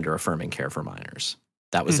gender-affirming care for minors.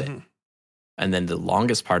 That was it. And then the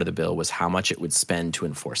longest part of the bill was how much it would spend to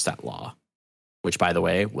enforce that law, which, by the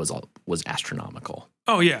way, was astronomical.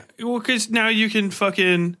 Oh, yeah. Well, because now you can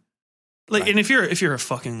fucking... right. And if you're a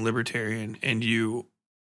fucking libertarian and you,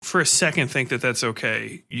 for a second, think that that's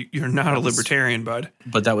okay, you're not a libertarian, bud.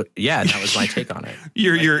 But that was my take on it.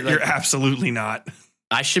 You're absolutely not.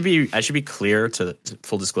 I should be clear to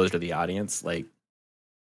full disclosure to the audience.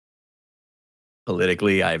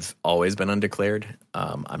 Politically, I've always been undeclared.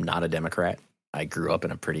 I'm not a Democrat. I grew up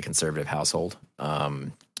in a pretty conservative household.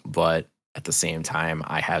 But at the same time,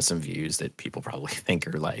 I have some views that people probably think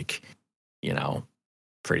are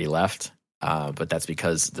pretty left. But that's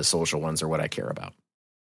because the social ones are what I care about.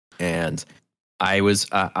 And they were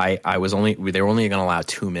only going to allow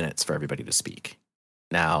 2 minutes for everybody to speak.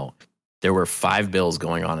 Now, there were 5 bills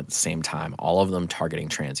going on at the same time, all of them targeting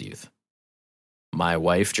trans youth. My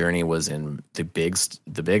wife, Journey, was in the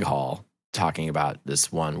big hall talking about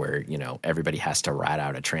this one where, everybody has to rat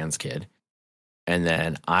out a trans kid. And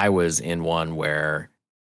then I was in one where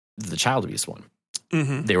the child abuse one.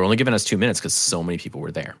 Mm-hmm. They were only giving us 2 minutes because so many people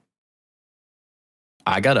were there.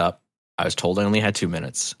 I got up. I was told I only had 2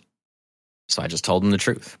 minutes. So I just told them the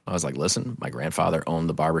truth. I was like, listen, my grandfather owned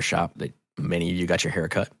the barber shop that many of you got your hair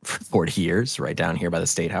cut for 40 years right down here by the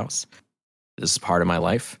State House. This is part of my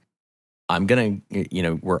life. I'm going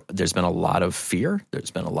to, there's been a lot of fear.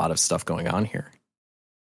 There's been a lot of stuff going on here.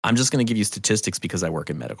 I'm just going to give you statistics because I work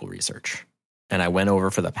in medical research. And I went over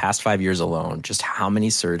for the past 5 years alone, just how many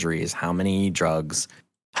surgeries, how many drugs,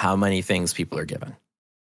 how many things people are given.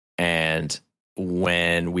 And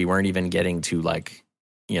when we weren't even getting to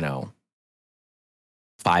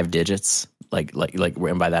 5 digits,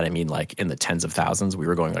 and by that I mean in the tens of thousands, we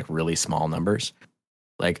were going really small numbers.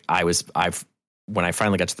 When I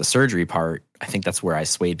finally got to the surgery part, I think that's where I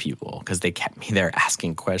swayed people because they kept me there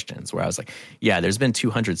asking questions where I was like, yeah, there's been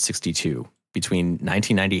 262 between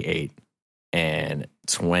 1998 and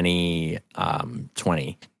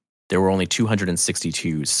 2020 there were only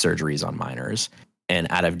 262 surgeries on minors. And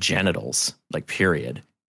out of genitals, like period,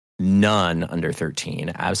 none under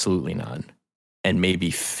 13, absolutely none. And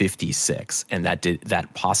maybe 56. And that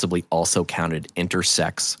possibly also counted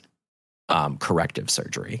intersex corrective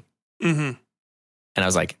surgery. Mm-hmm. And I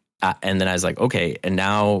was like, okay. And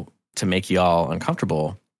now to make y'all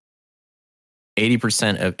uncomfortable,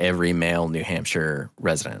 80% of every male New Hampshire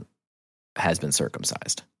resident has been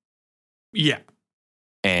circumcised. Yeah.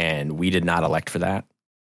 And we did not elect for that.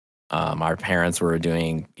 Our parents were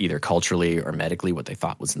doing either culturally or medically what they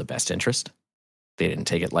thought was in the best interest. They didn't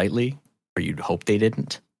take it lightly, or you'd hope they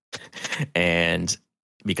didn't. And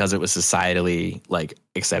because it was societally like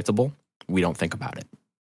acceptable, we don't think about it.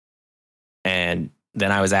 And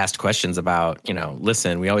then I was asked questions about,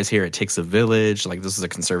 listen, we always hear it takes a village. Like, this is a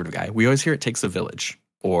conservative guy. We always hear it takes a village,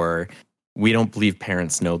 or we don't believe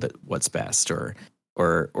parents know that what's best, or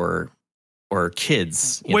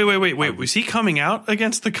kids. Wait. Was he coming out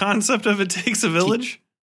against the concept of it takes a village?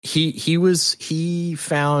 He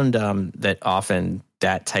found that often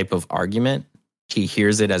that type of argument, he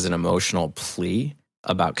hears it as an emotional plea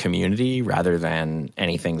about community rather than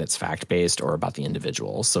anything that's fact-based or about the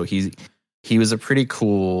individual. So he was a pretty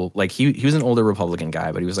cool, like he was an older Republican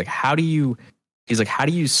guy, but he was like, how do you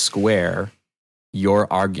square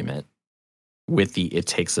your argument with the it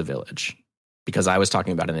takes a village? Because I was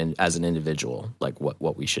talking about it as an individual, like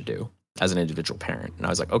what we should do as an individual parent. And I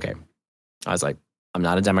was like, okay. I was like, I'm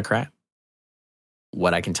not a Democrat.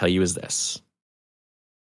 What I can tell you is this.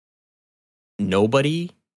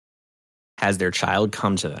 Nobody has their child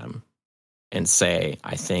come to them and say,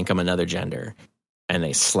 I think I'm another gender. And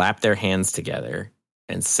they slap their hands together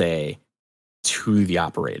and say, to the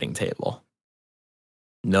operating table.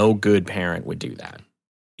 No good parent would do that.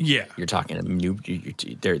 Yeah. You're talking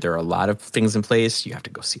there are a lot of things in place. You have to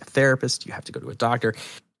go see a therapist. You have to go to a doctor.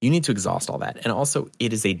 You need to exhaust all that. And also,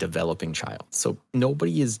 it is a developing child. So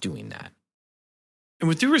nobody is doing that. And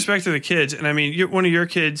with due respect to the kids, and I mean, one of your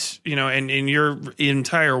kids, and in your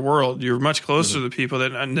entire world, you're much closer to the people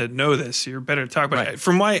that know this. You're better to talk about it.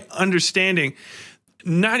 From my understanding,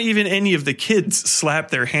 not even any of the kids slap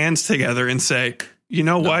their hands together and say,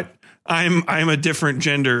 what? I'm a different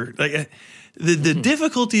gender. Like the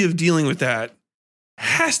difficulty of dealing with that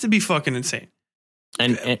has to be fucking insane.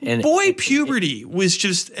 And puberty was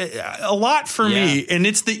just a lot for me. And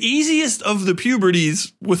it's the easiest of the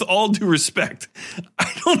puberties, with all due respect.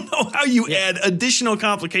 I don't know how you add additional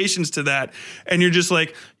complications to that. And you're just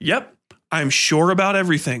like, yep, I'm sure about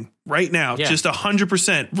everything right now. Yeah. Just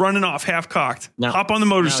 100% running off half cocked. Hop on the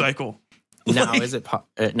motorcycle. Now, is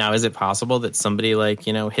it possible that somebody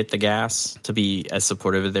hit the gas to be as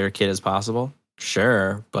supportive of their kid as possible?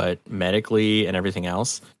 Sure. But medically and everything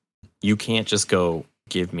else, you can't just go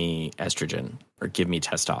give me estrogen or give me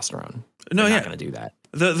testosterone. No, They're not going to do that.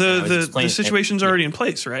 The situation's already in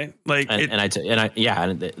place, right? Like,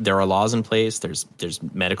 there are laws in place. There's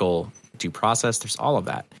medical due process. There's all of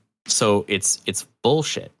that. So it's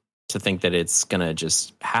bullshit to think that it's going to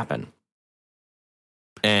just happen.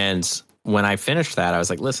 And when I finished that, I was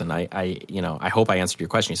like, listen, I hope I answered your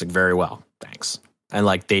question. He's like, very well, thanks. And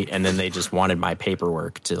then they just wanted my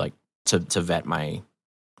paperwork to vet my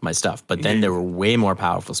stuff. But then there were way more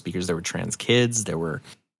powerful speakers. There were trans kids. There were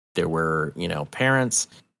parents.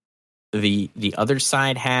 The other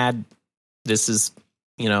side had, this is,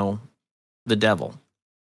 the devil.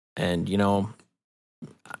 And,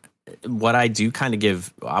 what I do kind of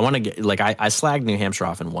give, I want to get, I slag New Hampshire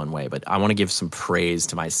off in one way, but I want to give some praise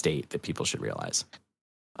to my state that people should realize.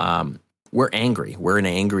 We're angry. We're an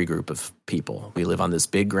angry group of people. We live on this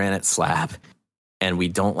big granite slab, and we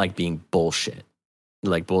don't like being bullshitted.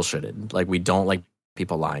 Like, we don't like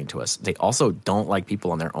people lying to us. They also don't like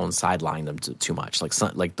people on their own side lying them too much.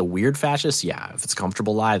 Like the weird fascists, yeah, if it's a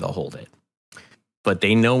comfortable lie, they'll hold it. But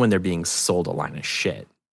they know when they're being sold a line of shit.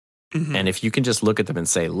 Mm-hmm. And if you can just look at them and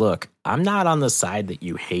say, look, I'm not on the side that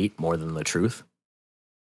you hate more than the truth.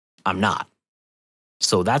 I'm not.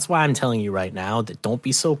 So that's why I'm telling you right now that don't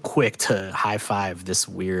be so quick to high five this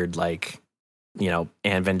weird,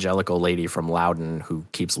 evangelical lady from Loudon who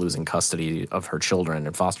keeps losing custody of her children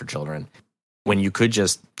and foster children, when you could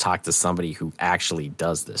just talk to somebody who actually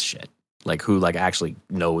does this shit, who actually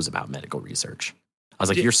knows about medical research. I was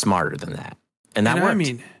like, you're smarter than that. And that worked. I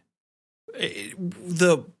mean,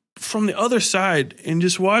 from the other side, and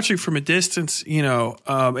just watching from a distance,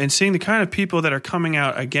 and seeing the kind of people that are coming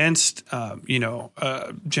out against,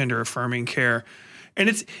 gender affirming care, and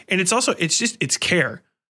it's care.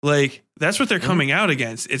 Like, that's what they're coming out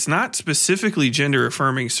against. It's not specifically gender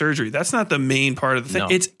affirming surgery. That's not the main part of the thing.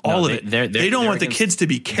 It's all of it. They don't want the kids to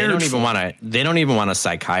be cared for. They don't even want a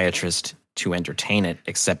psychiatrist to entertain it,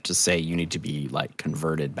 except to say you need to be like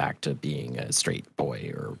converted back to being a straight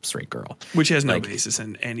boy or straight girl, which has no basis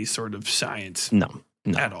in any sort of science. No,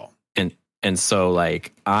 at all. And so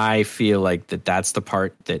like I feel like that's the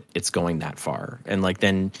part that it's going that far. And like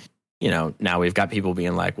then, you know, now we've got people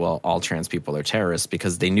being like, well, all trans people are terrorists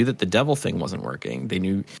because they knew that the devil thing wasn't working. They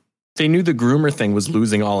knew the groomer thing was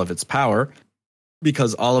losing all of its power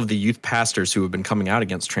because all of the youth pastors who have been coming out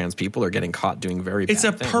against trans people are getting caught doing very bad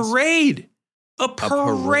things. Parade. A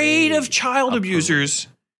parade of child abusers.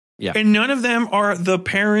 Yeah. And none of them are the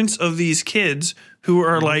parents of these kids who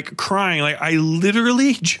are like crying. Like, I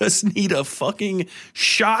literally just need a fucking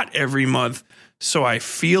shot every month. So I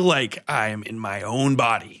feel like I'm in my own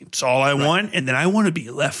body. It's all I want. And then I want to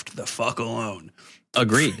be left the fuck alone.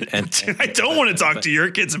 Agreed. And I don't want to talk to your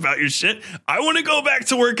kids about your shit. I want to go back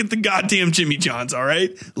to work at the goddamn Jimmy John's. All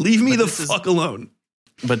right. Leave me the fuck alone.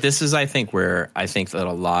 But this is, I think, where I think that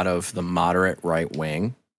a lot of the moderate right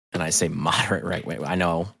wing, and I say moderate right wing, I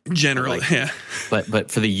know generally, like, yeah.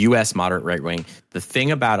 But for the U.S. moderate right wing, the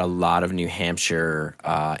thing about a lot of New Hampshire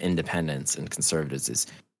independents and conservatives is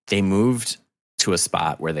they moved to a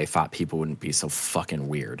spot where they thought people wouldn't be so fucking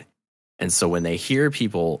weird. And so when they hear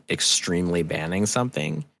people extremely banning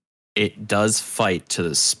something, it does fight to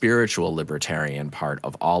the spiritual libertarian part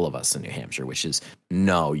of all of us in New Hampshire, which is,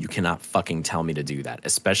 no, you cannot fucking tell me to do that,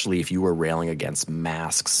 especially if you were railing against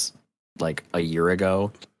masks like a year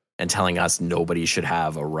ago and telling us nobody should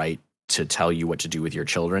have a right to tell you what to do with your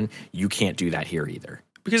children. You can't do that here either.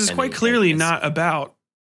 Because it's quite clearly not about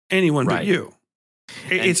anyone but you.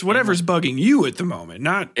 It's whatever's bugging you at the moment,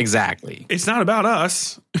 not exactly. It's not about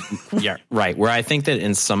us. Yeah, right. Where I think that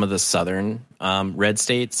in some of the southern red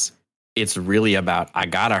states, it's really about, I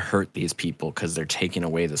gotta hurt these people because they're taking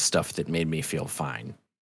away the stuff that made me feel fine.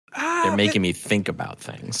 They're making me think about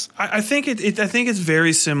things. I think I think it's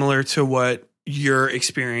very similar to what you're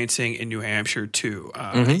experiencing in New Hampshire too.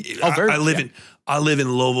 I live in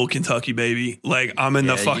Louisville, Kentucky, baby. Like I'm in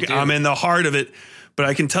I'm in the heart of it. But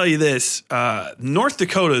I can tell you this, North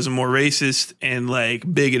Dakota is a more racist and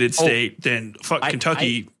like bigoted state than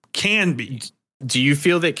Kentucky can be. Do you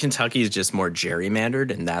feel that Kentucky is just more gerrymandered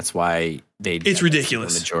and that's why it's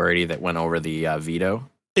ridiculous. The majority that went over the veto?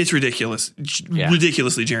 It's ridiculous.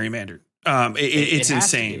 Ridiculously gerrymandered. It's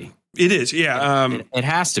insane. It is. Yeah. It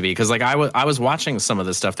has to be. Cause like I was watching some of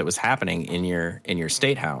the stuff that was happening in your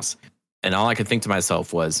state house and all I could think to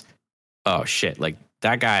myself was, oh shit, like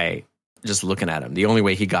that guy, just looking at him, the only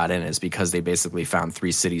way he got in is because they basically found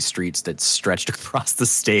 3 city streets that stretched across the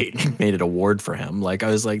state and made it a ward for him. Like,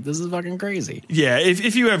 I was like, this is fucking crazy. Yeah,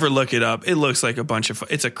 if you ever look it up, it looks like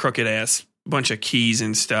it's a crooked ass bunch of keys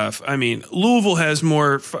and stuff. I mean, Louisville has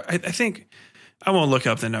more, I think, I won't look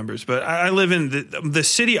up the numbers, but I live in the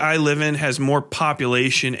city I live in has more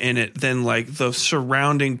population in it than like the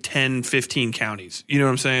surrounding 10, 15 counties. You know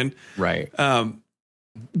what I'm saying? Right.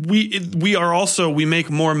 We make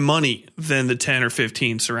more money than the 10 or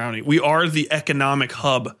 15 surrounding. We are the economic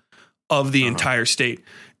hub of the entire state.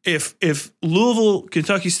 If Louisville,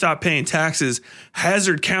 Kentucky stopped paying taxes,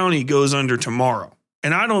 Hazard County goes under tomorrow.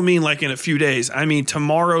 And I don't mean like in a few days. I mean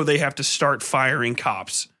tomorrow they have to start firing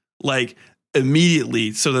cops like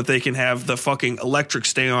immediately so that they can have the fucking electric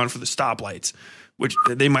stay on for the stoplights, which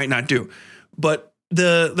they might not do. But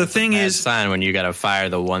the thing is, sign when you got to fire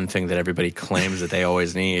the one thing that everybody claims that they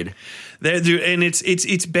always need. Dude, and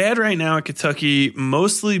it's bad right now in Kentucky,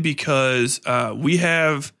 mostly because we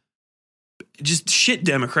have just shit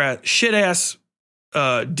ass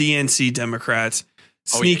DNC Democrats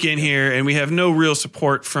sneak in here, and we have no real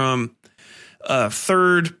support from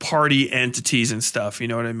third party entities and stuff. You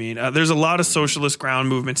know what I mean? There's a lot of socialist ground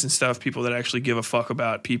movements and stuff, people that actually give a fuck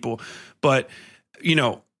about people, but you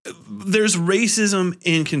know. There's racism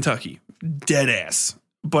in Kentucky, dead ass.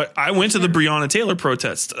 But I went to the Breonna Taylor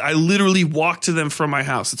protest. I literally walked to them from my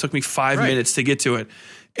house. It took me 5 minutes to get to it.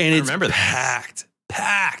 And it's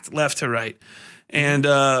packed left to right. And,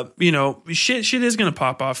 you know, shit is going to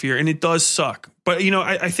pop off here. And it does suck. But, you know,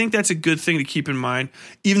 I think that's a good thing to keep in mind,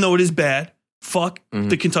 even though it is bad. Fuck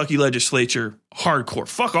the Kentucky legislature hardcore.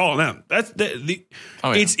 Fuck all of them.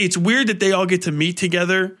 It's weird that they all get to meet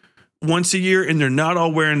together once a year and they're not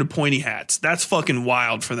all wearing the pointy hats. That's fucking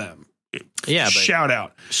wild for them. Yeah. But shout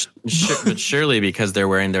out. But surely because they're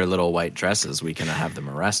wearing their little white dresses, we can have them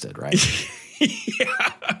arrested, right? Yeah.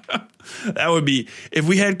 That would be, if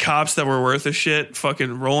we had cops that were worth a shit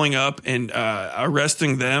fucking rolling up and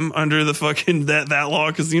arresting them under the fucking that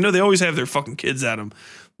law. Cause you know, they always have their fucking kids at them.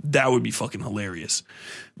 That would be fucking hilarious.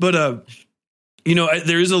 But, you know,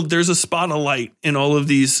 there's a spot of light in all of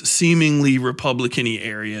these seemingly Republican-y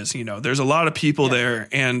areas. You know, there's a lot of people there,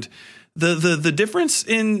 and the difference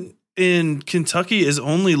in Kentucky is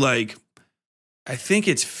only like, I think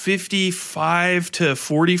it's 55 to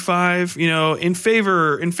 45, you know, in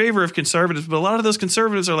favor of conservatives. But a lot of those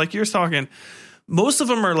conservatives are like you're talking. Most of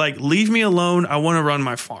them are like, leave me alone. I want to run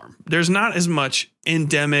my farm. There's not as much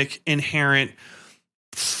endemic, inherent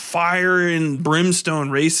fire and brimstone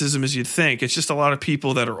racism as you'd think. It's just a lot of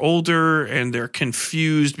people that are older and they're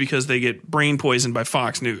confused because they get brain poisoned by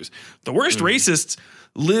Fox News. The worst racists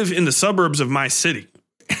live in the suburbs of my city.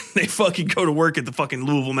 They fucking go to work at the fucking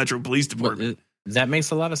Louisville Metro Police Department. Well, that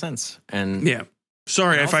makes a lot of sense. And yeah.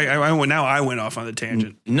 Sorry if I went off on the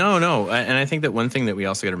tangent. No. And I think that one thing that we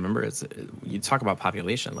also got to remember is you talk about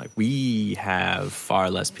population. Like, we have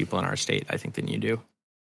far less people in our state, I think, than you do.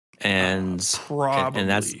 And probably. And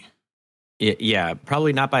that's, yeah,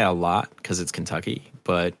 probably not by a lot because it's Kentucky.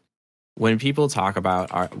 But when people talk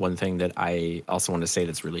about one thing that I also want to say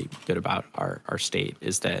that's really good about our state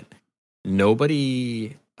is that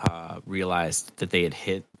nobody realized that they had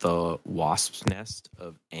hit the wasp's nest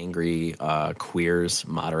of angry queers,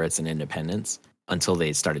 moderates, and independents until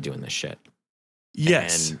they started doing this shit.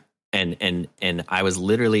 Yes. And I was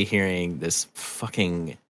literally hearing this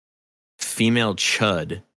fucking female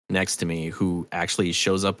chud next to me who actually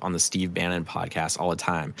shows up on the Steve Bannon podcast all the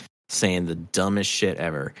time saying the dumbest shit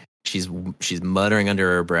ever. She's muttering under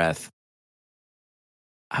her breath.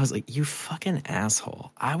 I was like, you fucking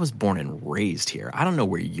asshole. I was born and raised here. I don't know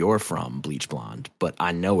where you're from, bleach blonde, but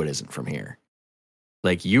I know it isn't from here.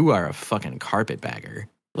 Like, you are a fucking carpetbagger.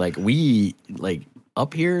 Like, we, like,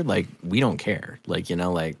 up here, like, we don't care. Like, you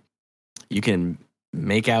know, like, you can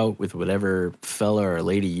make out with whatever fella or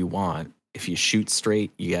lady you want. If you shoot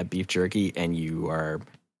straight, you got beef jerky, and you are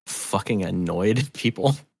fucking annoyed at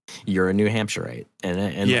people, you're a New Hampshireite.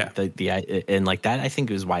 And yeah. And like that, I think,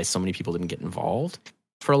 is why so many people didn't get involved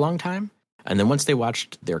for a long time. And then once they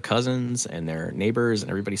watched their cousins and their neighbors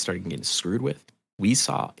and everybody started getting screwed with, we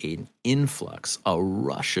saw an influx, a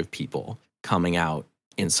rush of people coming out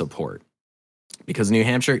in support. Because New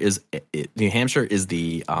Hampshire is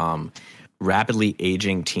the rapidly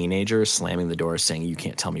aging teenager slamming the door saying, you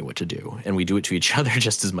can't tell me what to do. And we do it to each other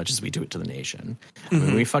just as much as we do it to the nation. I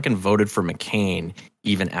mean, we fucking voted for McCain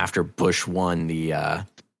even after Bush won the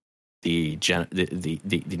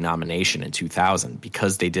nomination in 2000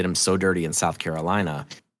 because they did him so dirty in South Carolina.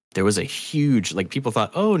 There was a huge, like, people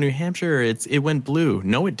thought, oh, New Hampshire, it went blue.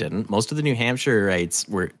 No, it didn't. Most of the New Hampshireites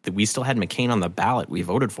we still had McCain on the ballot. We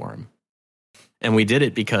voted for him. And we did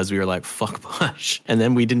it because we were like, fuck Bush. And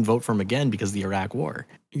then we didn't vote for him again because of the Iraq war.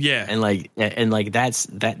 Yeah. And that's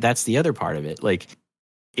the other part of it. Like,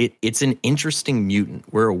 it's an interesting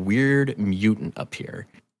mutant. We're a weird mutant up here.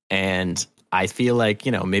 And I feel like,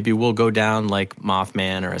 you know, maybe we'll go down like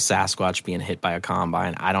Mothman or a Sasquatch being hit by a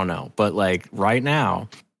combine. I don't know. But like right now,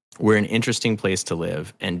 we're an interesting place to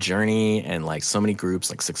live. And Journey and like so many groups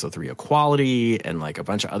like 603 Equality and like a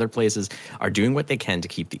bunch of other places are doing what they can to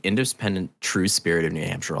keep the independent, true spirit of New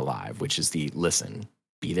Hampshire alive, which is listen,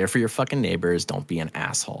 be there for your fucking neighbors. Don't be an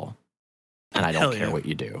asshole. And I don't care what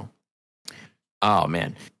you do. Oh,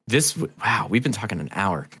 man. Wow, we've been talking an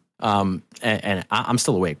hour. And I'm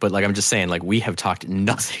still awake, but like, I'm just saying, like, we have talked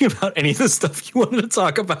nothing about any of the stuff you wanted to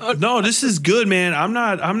talk about. No, this is good, man. I'm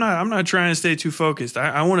not trying to stay too focused.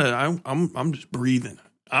 I'm just breathing.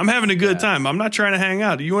 I'm having a good time. I'm not trying to hang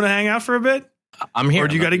out. Do you want to hang out for a bit? I'm here. Or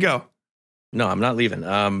do you got to go? No, I'm not leaving.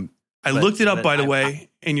 I looked it up, by the way,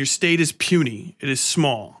 and your state is puny. It is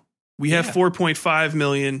small. We have 4.5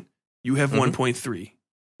 million. You have 1.3.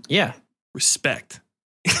 Yeah. Respect.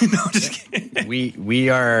 No, just kidding. We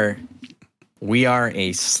are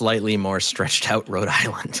a slightly more stretched out Rhode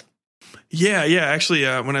Island. Yeah. Actually,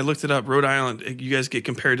 when I looked it up, Rhode Island, you guys get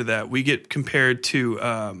compared to that. We get compared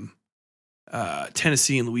to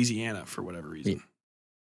Tennessee and Louisiana for whatever reason. Well,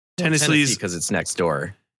 Tennessee because it's next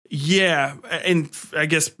door. Yeah, and I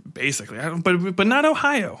guess basically, but not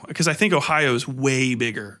Ohio, because I think Ohio is way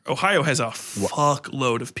bigger. Ohio has a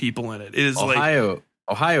fuckload of people in it. It is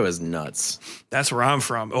Ohio is nuts. That's where I'm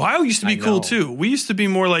from. Ohio used to be cool too. We used to be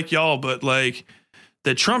more like y'all, but like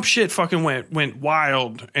the Trump shit fucking went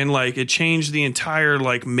wild, and like it changed the entire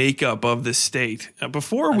like makeup of the state.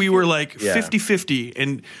 Before we were like 50-50,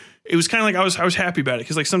 and it was kind of like I was happy about it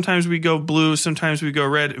because like sometimes we go blue, sometimes we go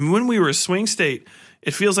red, and when we were a swing state,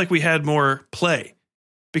 it feels like we had more play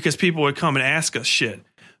because people would come and ask us shit.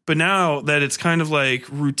 But now that it's kind of like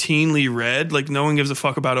routinely red, like no one gives a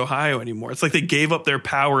fuck about Ohio anymore. It's like they gave up their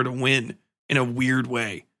power to win in a weird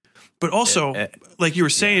way. But also, like you were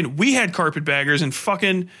saying, we had carpetbaggers in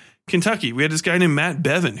fucking Kentucky. We had this guy named Matt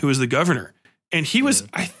Bevin, who was the governor. And he was,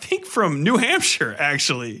 I think, from New Hampshire,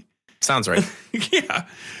 actually. Sounds right. Yeah.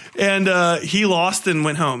 And he lost and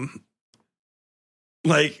went home.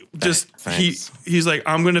 Like, just, he's like,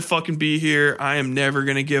 I'm going to fucking be here. I am never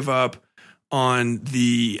going to give up on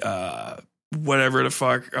the, whatever the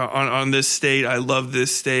fuck, on this state. I love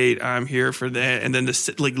this state. I'm here for that. And then,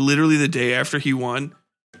 literally the day after he won.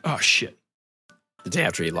 Oh, shit. The day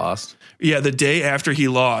after he lost? Yeah, the day after he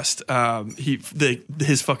lost,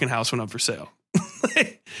 his fucking house went up for sale.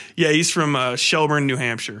 Yeah, he's from Shelburne, New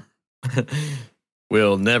Hampshire.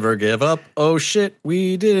 We'll never give up. Oh shit,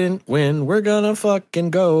 we didn't win. We're gonna fucking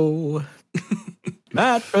go.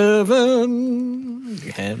 Matt Bevin,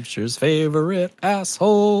 New Hampshire's favorite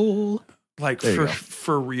asshole. Like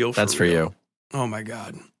for real. That's for you. Oh my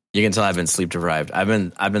god. You can tell I've been sleep deprived. I've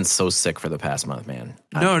been so sick for the past month, man.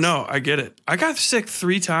 No, I get it. I got sick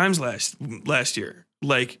 3 times last year.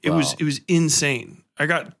 Like it was insane. I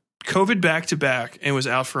got COVID back to back and was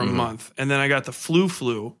out for a month, and then I got the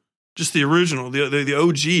flu, just the original, the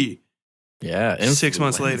OG. Yeah, 6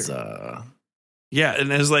 months later. Yeah,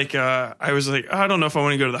 and it was like I was like, I don't know if I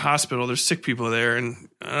want to go to the hospital. There's sick people there, and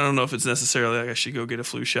I don't know if it's necessarily like I should go get a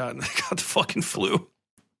flu shot. And I got the fucking flu.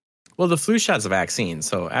 Well, the flu shot's a vaccine,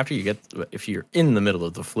 so if you're in the middle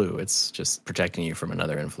of the flu, it's just protecting you from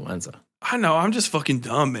another influenza. I know, I'm just fucking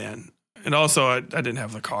dumb, man. And also, I didn't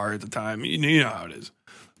have the car at the time. You know how it is.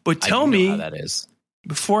 But tell me how that is.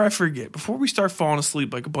 Before I forget, before we start falling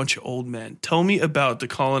asleep like a bunch of old men, tell me about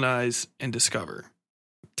Decolonize and Discover.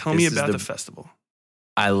 Tell me about the festival.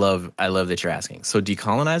 I love that you're asking. So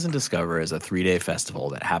Decolonize and Discover is a 3-day festival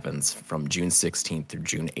that happens from June 16th through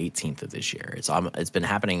June 18th of this year. It's been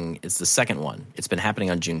happening. It's the second one. It's been happening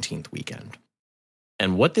on Juneteenth weekend.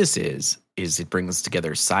 And what this is it brings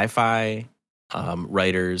together sci-fi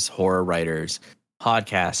writers, horror writers,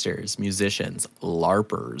 podcasters, musicians,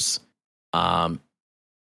 LARPers,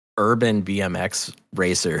 urban BMX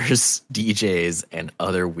racers, DJs, and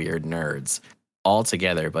other weird nerds all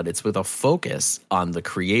together. But it's with a focus on the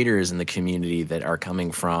creators in the community that are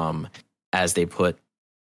coming from, as they've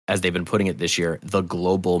been putting it this year, the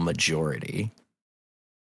global majority.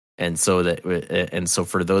 And so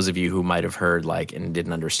for those of you who might have heard and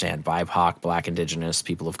didn't understand, BIPOC, Black, Indigenous,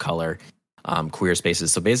 people of color, queer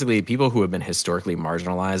spaces. So basically people who have been historically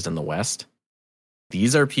marginalized in the West,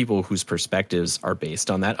 these are people whose perspectives are based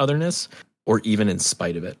on that otherness or even in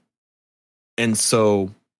spite of it. And so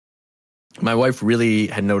my wife really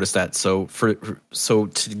had noticed that. So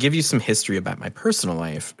to give you some history about my personal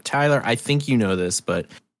life, Tyler, I think you know this, but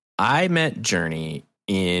I met Journey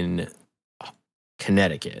in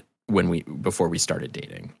Connecticut before we started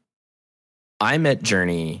dating. I met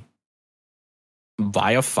Journey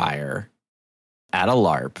by a fire at a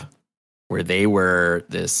LARP where they were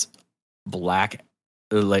this black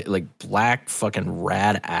fucking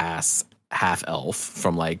rad ass half elf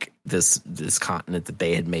from this continent that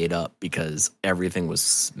they had made up because everything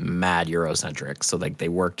was mad Eurocentric. So they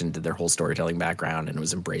worked into their whole storytelling background and it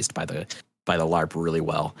was embraced by the LARP really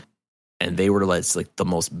well. And they were the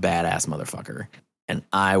most badass motherfucker. And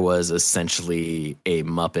I was essentially a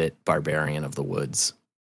Muppet barbarian of the woods.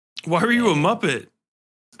 Why were you a Muppet?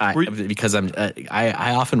 Because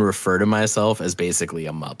I often refer to myself as basically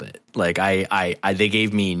a Muppet. They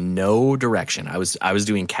gave me no direction. I was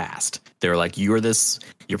doing cast. They were like, you're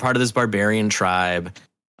part of this barbarian tribe.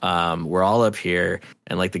 We're all up here.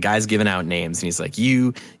 And the guy's giving out names and he's like,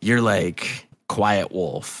 you're like Quiet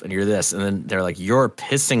Wolf and you're this. And then they're like, you're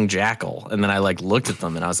Pissing Jackal. And then I looked at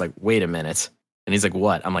them and I was like, wait a minute. And he's like,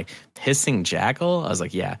 what? I'm like, Pissing Jackal? I was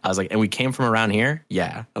like, yeah. I was like, and we came from around here?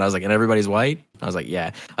 Yeah. And I was like, and everybody's white? I was like,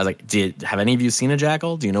 yeah. I was like, have any of you seen a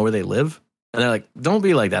jackal? Do you know where they live? And they're like, don't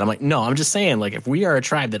be like that. I'm like, no, I'm just saying, if we are a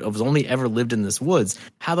tribe that has only ever lived in this woods,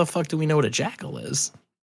 how the fuck do we know what a jackal is?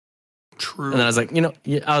 True. And then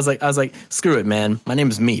I was like, I was like, screw it, man. My name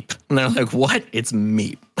is Meep. And they're like, what? It's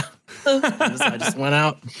Meep. I just went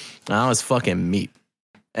out and I was fucking Meep.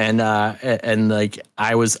 And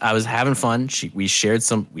I was having fun. We shared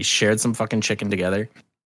some fucking chicken together.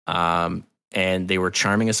 And they were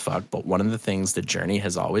charming as fuck. But one of the things that Journey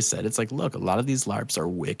has always said, it's look, a lot of these LARPs are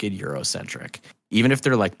wicked Eurocentric, even if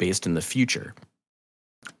they're based in the future.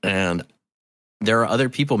 And there are other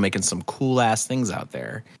people making some cool ass things out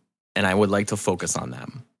there. And I would like to focus on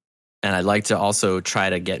them. And I'd like to also try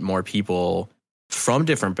to get more people from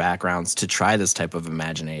different backgrounds to try this type of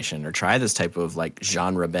imagination or try this type of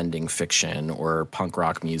genre bending fiction or punk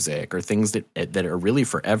rock music or things that are really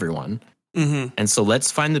for everyone. Mm-hmm. And so let's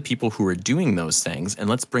find the people who are doing those things and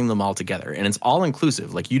let's bring them all together. And it's all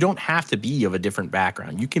inclusive. Like, you don't have to be of a different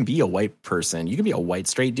background. You can be a white person. You can be a white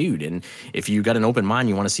straight dude. And if you got an open mind,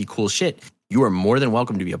 you want to see cool shit, you are more than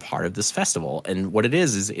welcome to be a part of this festival. And what it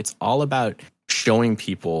is it's all about showing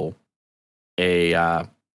people an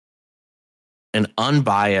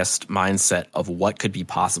unbiased mindset of what could be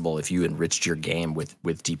possible if you enriched your game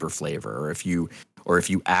with deeper flavor, or if you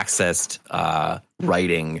accessed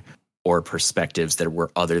writing or perspectives that were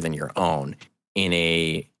other than your own in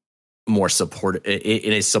a more supportive,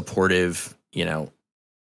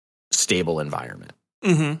 stable environment.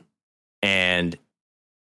 Mm-hmm. And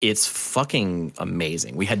it's fucking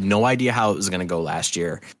amazing. We had no idea how it was going to go last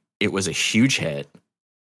year. It was a huge hit,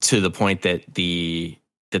 to the point that the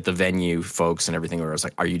venue folks and everything were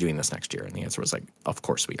like, "Are you doing this next year?" And the answer was like, "Of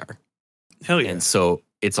course we are." Hell yeah. And so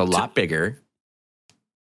it's a lot bigger.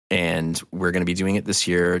 And we're going to be doing it this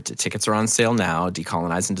year. Tickets are on sale now,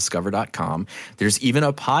 decolonizeinddiscover.com. There's even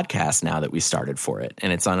a podcast now that we started for it,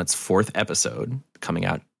 and it's on its 4th episode coming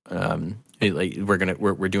out.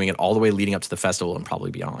 We're doing it all the way leading up to the festival and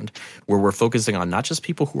probably beyond, where we're focusing on not just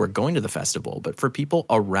people who are going to the festival, but for people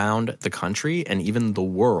around the country and even the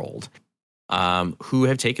world, who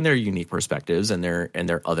have taken their unique perspectives and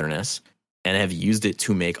their otherness and have used it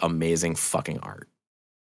to make amazing fucking art.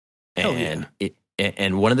 And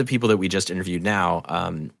And one of the people that we just interviewed now,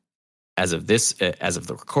 as of the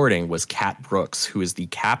recording, was Kat Brooks, who is the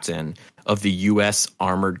captain of the U.S.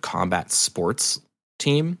 Armored Combat Sports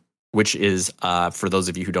Team, which is, for those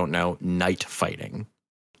of you who don't know, knight fighting,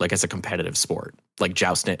 like as a competitive sport, like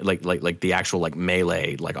jousting, like the actual like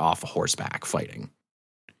melee, like off horseback fighting,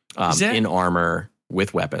 in armor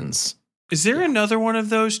with weapons. Is there another one of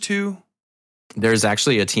those too? There's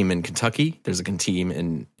actually a team in Kentucky. There's a team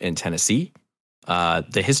in Tennessee.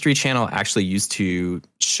 The History Channel actually used to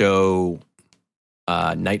show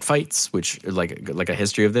night fights, which like a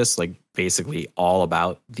history of this, like basically all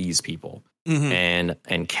about these people. Mm-hmm.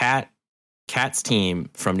 And Kat's team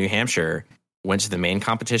from New Hampshire went to the main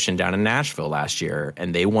competition down in Nashville last year,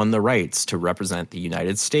 and they won the rights to represent the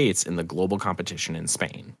United States in the global competition in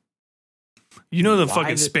Spain. You know,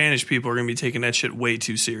 fucking Spanish people are going to be taking that shit way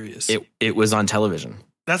too serious. It was on television.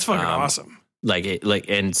 That's fucking awesome.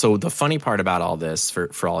 And so the funny part about all this,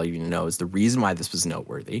 for all of you to know, is the reason why this was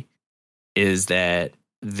noteworthy is that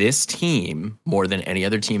this team, more than any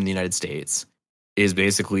other team in the United States, is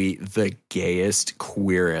basically the gayest,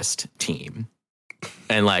 queerest team.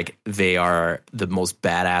 And like, they are the most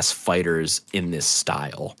badass fighters in this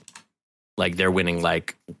style. Like, they're winning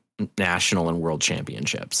like national and world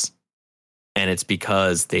championships. And it's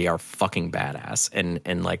because they are fucking badass.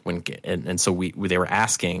 And so they were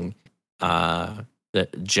asking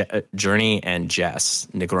Journey and Jess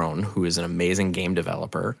Negron, who is an amazing game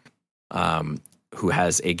developer, who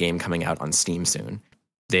has a game coming out on Steam soon.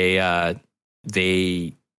 They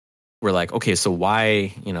were like, okay, so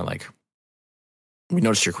why, like, we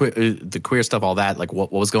noticed the queer stuff, all that, like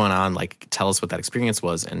what was going on? Like, tell us what that experience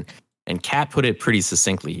was. And Kat put it pretty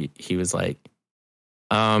succinctly. He was like,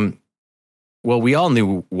 well, we all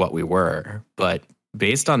knew what we were, but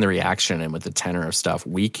based on the reaction and with the tenor of stuff,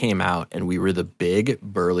 we came out and we were the big,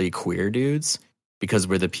 burly queer dudes because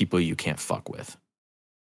we're the people you can't fuck with.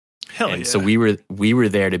 Hell yeah. So we were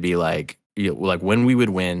there to be like, like when we would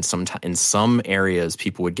win, in some areas,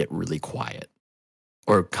 people would get really quiet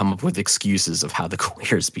or come up with excuses of how the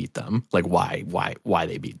queers beat them, like why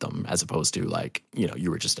they beat them, as opposed to like,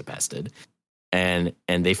 you were just a bested. And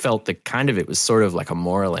they felt that kind of it was sort of like a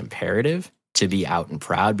moral imperative to be out and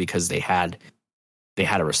proud because they had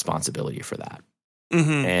a responsibility for that.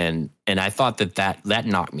 Mm-hmm. And I thought that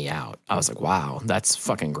knocked me out. I was like, wow, that's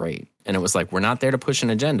fucking great. And it was like, we're not there to push an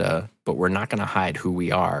agenda, but we're not going to hide who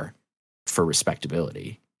we are for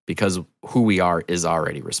respectability, because who we are is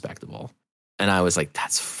already respectable. And I was like,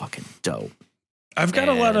 that's fucking dope. I've got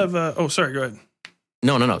a lot of, sorry, go ahead.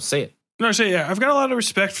 No, say it. No, say yeah. I've got a lot of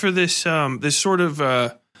respect for this, this sort of,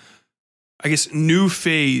 I guess, new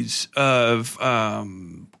phase of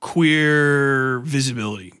queer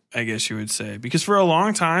visibility, I guess you would say. Because for a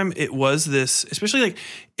long time, it was this, especially like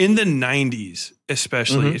in the 90s,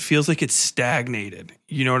 especially, mm-hmm. It feels like it's stagnated.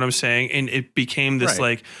 You know what I'm saying? And it became this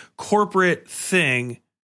like corporate thing.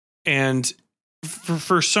 And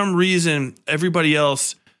for some reason, everybody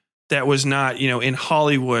else that was not, in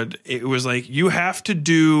Hollywood, it was like, you have to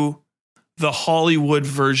do the Hollywood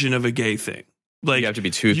version of a gay thing. Like, you have to be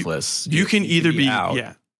toothless. You can either be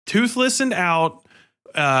toothless and out,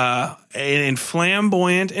 and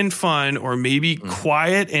flamboyant and fun, or maybe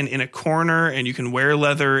quiet and in a corner, and you can wear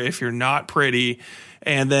leather if you're not pretty.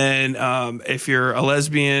 And then if you're a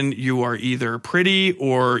lesbian, you are either pretty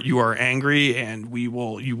or you are angry, and you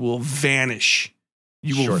will vanish.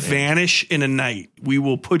 You will vanish in a night. We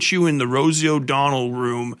will put you in the Rosie O'Donnell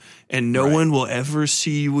room, and no one will ever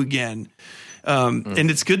see you again. And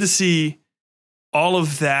it's good to see all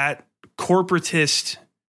of that corporatist,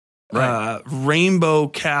 rainbow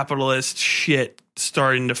capitalist shit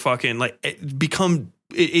starting to fucking become.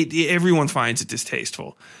 Everyone finds it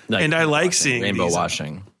distasteful, and I like seeing rainbow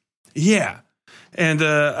washing. Yeah. And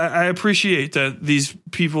I appreciate that these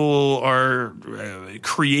people are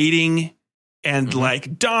creating and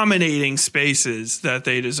dominating spaces that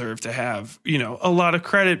they deserve to have, a lot of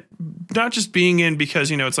credit, not just being in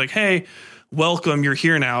because, it's like, hey, welcome, you're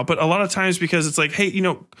here now. But a lot of times because it's like, hey,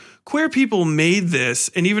 queer people made this.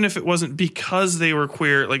 And even if it wasn't because they were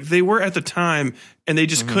queer, they were at the time and they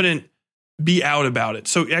just couldn't be out about it.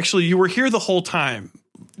 So actually you were here the whole time,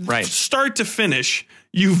 right? Start to finish.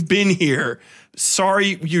 You've been here.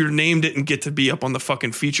 Sorry, your name didn't get to be up on the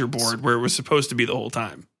fucking feature board where it was supposed to be the whole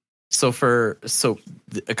time. So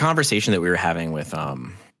a conversation that we were having with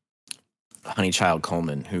Honeychild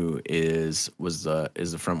Coleman, who is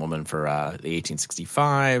the front woman for the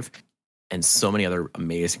 1865 and so many other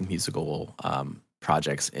amazing musical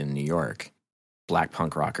projects in New York, black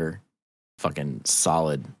punk rocker, fucking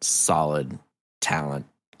solid talent,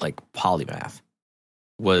 polymath,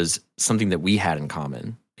 was something that we had in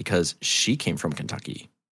common because she came from Kentucky.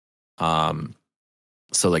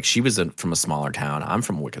 So she was from a smaller town. I'm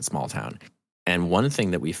from a wicked small town. And one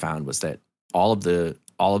thing that we found was that all of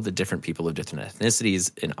the different people of different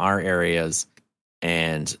ethnicities in our areas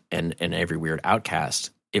and every weird outcast,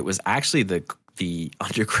 it was actually the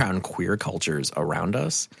underground queer cultures around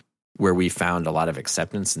us where we found a lot of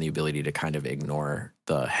acceptance and the ability to kind of ignore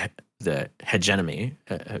the hegemony.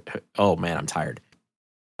 Oh man, I'm tired.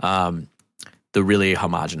 The really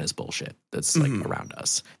homogenous bullshit that's around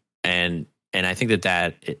us. And I think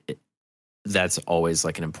that's always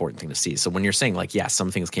an important thing to see. So when you're saying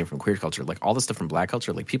some things came from queer culture, all the stuff from black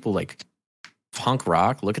culture, people punk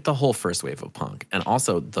rock, look at the whole first wave of punk. And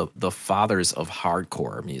also the fathers of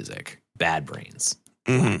hardcore music, Bad Brains,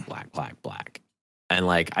 black. And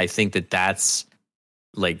I think that's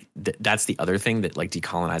that's the other thing that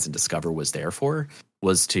Decolonize and Discover was there for,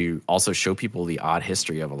 was to also show people the odd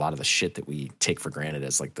history of a lot of the shit that we take for granted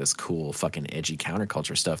as this cool fucking edgy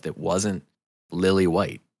counterculture stuff that wasn't lily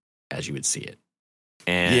white as you would see it.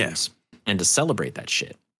 And to celebrate that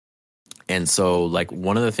shit. And so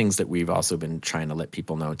one of the things that we've also been trying to let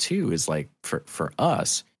people know too is for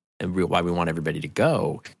us and why we want everybody to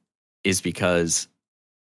go is because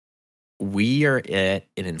we are at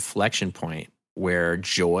an inflection point where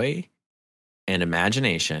joy and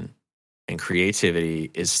imagination and creativity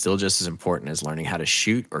is still just as important as learning how to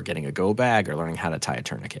shoot or getting a go bag or learning how to tie a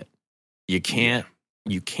tourniquet. You can't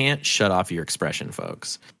shut off your expression,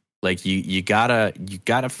 folks. You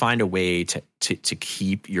gotta find a way to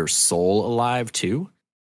keep your soul alive too,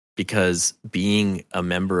 because being a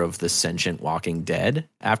member of the sentient Walking Dead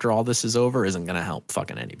after all this is over isn't gonna help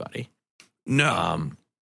fucking anybody. No.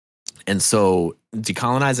 And so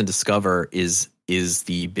Decolonize and Discover is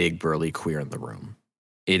the big burly queer in the room.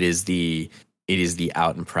 It is the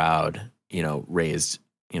out and proud, raised,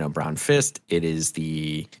 brown fist. It is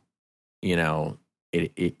the,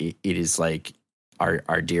 it is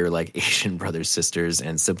our dear Asian brothers, sisters,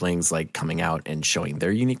 and siblings coming out and showing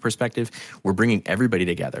their unique perspective. We're bringing everybody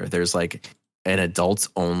together. There's an adults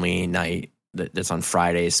only night that's on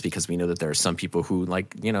Fridays because we know that there are some people who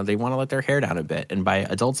they want to let their hair down a bit. And by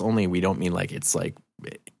adults only, we don't mean it's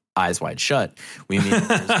eyes wide shut. We mean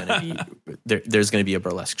there's going to be a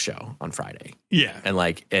burlesque show on Friday. Yeah. And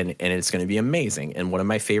and it's going to be amazing. And one of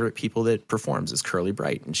my favorite people that performs is Curly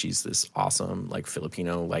Bright. And she's this awesome,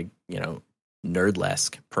 Filipino,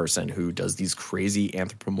 nerdlesque person who does these crazy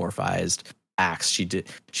anthropomorphized acts. She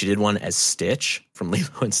did one as Stitch from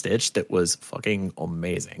Lilo and Stitch that was fucking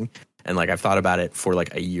amazing. And I've thought about it for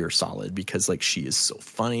a year solid because she is so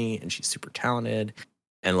funny and she's super talented.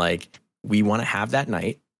 And we want to have that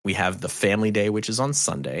night. We have the family day, which is on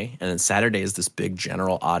Sunday. And then Saturday is this big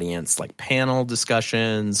general audience, panel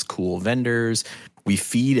discussions, cool vendors. We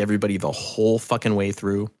feed everybody the whole fucking way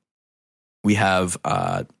through. We have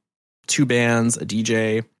 2 bands, a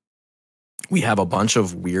DJ. We have a bunch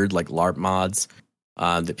of weird LARP mods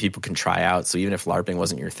that people can try out. So even if LARPing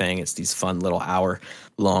wasn't your thing, it's these fun little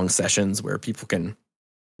hour-long sessions where people can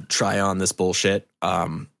try on this bullshit.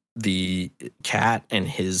 The Cat and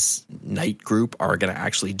his night group are going to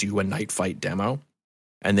actually do a night fight demo.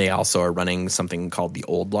 And they also are running something called the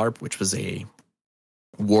Old LARP, which was a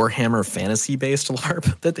Warhammer fantasy based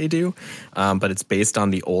LARP that they do. But it's based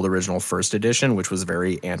on the old original first edition, which was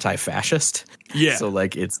very anti-fascist. Yeah. So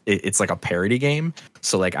like it's like a parody game.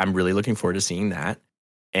 So like I'm really looking forward to seeing that.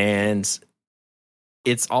 And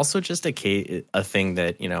it's also just a thing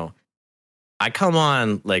that, you know, I come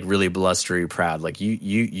on like really blustery proud. Like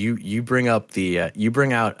you bring up you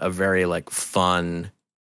bring out a very like fun,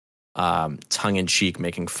 tongue in cheek,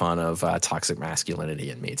 making fun of toxic masculinity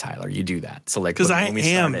in me, Tyler. You do that. So like, because I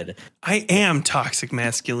am toxic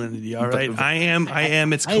masculinity. All right. I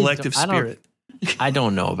am its collective spirit. I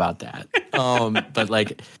don't know about that. But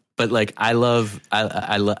like I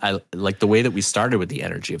like the way that we started with the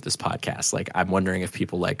energy of this podcast. Like I'm wondering if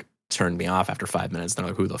people like turned me off after 5 minutes. They're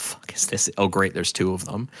like, who the fuck is this? Oh, great. There's 2 of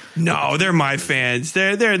them. No, they're my fans.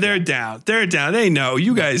 They're down. They're down. They know.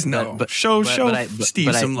 You guys know. Show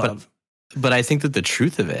Steve some love. But I think that the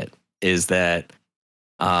truth of it is that,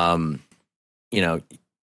 you know,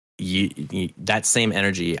 that same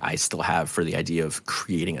energy I still have for the idea of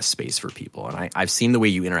creating a space for people. And I've seen the way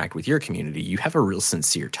you interact with your community. You have a real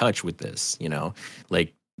sincere touch with this, you know,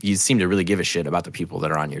 like you seem to really give a shit about the people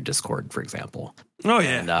that are on your Discord, for example. Oh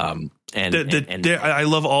yeah. And I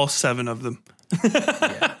love all 7 of them.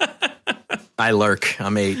 Yeah. I lurk.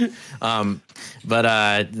 I'm 8.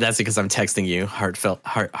 But that's because I'm texting you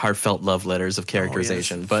heartfelt love letters of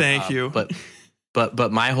characterization. Oh, yes. But thank you.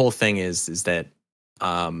 But my whole thing is that,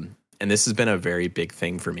 and this has been a very big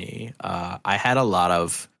thing for me. I had a lot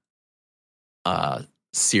of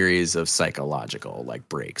series of psychological like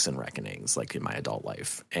breaks and reckonings like in my adult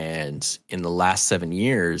life. And in the last 7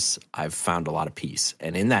 years, I've found a lot of peace.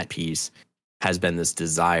 And in that peace has been this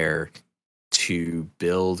desire to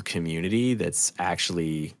build community that's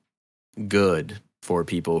actually good for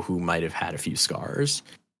people who might have had a few scars,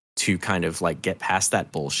 to kind of like get past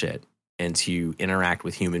that bullshit and to interact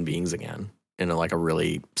with human beings again in a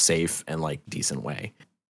really safe and like decent way.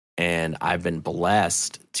 And I've been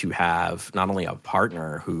blessed to have not only a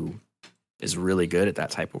partner who is really good at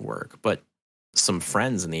that type of work, but some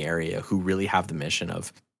friends in the area who really have the mission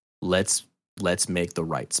of let's make the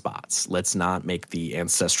right spots. Let's not make the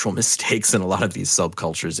ancestral mistakes in a lot of these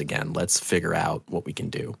subcultures again. Let's figure out what we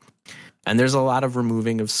can do. And there's a lot of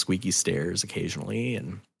removing of squeaky stairs occasionally.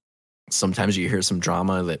 And sometimes you hear some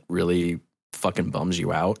drama that really fucking bums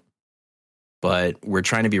you out. But we're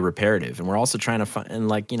trying to be reparative. And we're also trying to find, and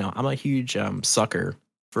like, you know, I'm a huge sucker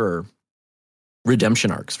for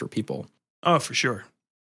redemption arcs for people. Oh, for sure.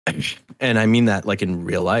 And I mean that like in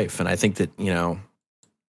real life. And I think that, you know,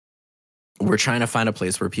 we're trying to find a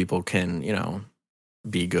place where people can, you know,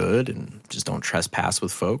 be good and just don't trespass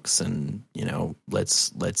with folks. And, you know,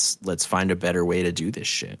 let's find a better way to do this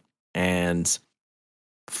shit. And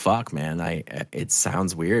fuck, man, it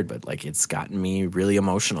sounds weird, but like it's gotten me really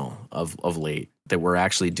emotional of late that we're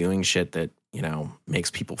actually doing shit that, you know, makes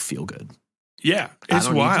people feel good. Yeah. It's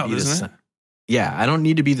wild, isn't it? Yeah. I don't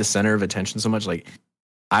need to be the center of attention so much. Like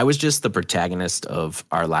I was just the protagonist of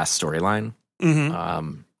our last storyline.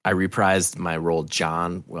 Mm-hmm. I reprised my role,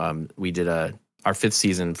 John. We did our 5th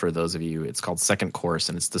season, for those of you. It's called Second Course,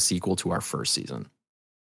 and it's the sequel to our 1st season,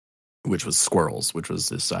 which was Squirrels, which was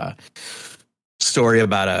this story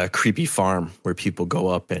about a creepy farm where people go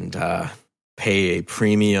up and pay a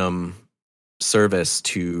premium service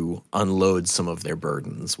to unload some of their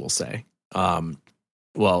burdens, we'll say.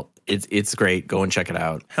 Well, it's great. Go and check it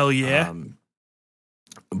out. Hell yeah.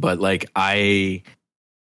 But like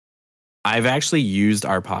I've actually used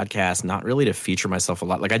our podcast not really to feature myself a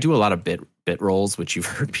lot. Like I do a lot of bit roles, which you've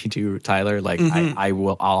heard me do, Tyler. Like Mm-hmm.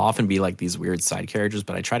 I'll often be like these weird side characters,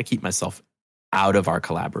 but I try to keep myself out of our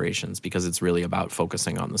collaborations because it's really about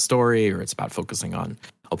focusing on the story, or it's about focusing on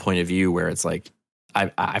a point of view where it's like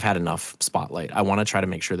I've had enough spotlight. I want to try to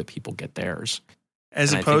make sure that people get theirs.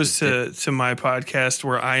 As opposed to my podcast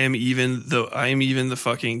where I am even the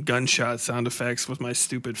fucking gunshot sound effects with my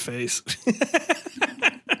stupid face.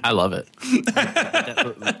 I love it.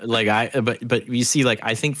 But you see, like,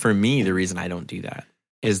 I think for me, the reason I don't do that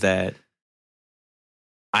is that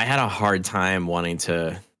I had a hard time wanting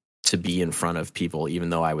to be in front of people, even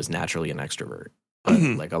though I was naturally an extrovert. But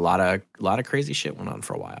like a lot of crazy shit went on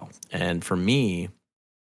for a while. And for me,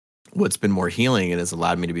 what's been more healing and has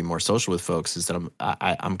allowed me to be more social with folks is that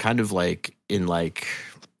I'm kind of like in like,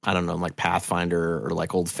 I don't know, like Pathfinder or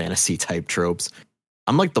like old fantasy type tropes.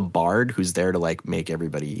 I'm like the bard who's there to like make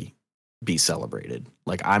everybody be celebrated.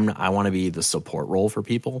 Like I want to be the support role for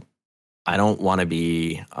people. I don't want to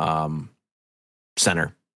be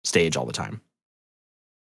center stage all the time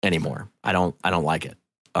anymore. I don't like it.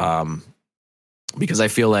 Because I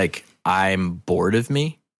feel like I'm bored of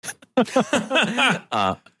me. And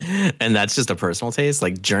that's just a personal taste.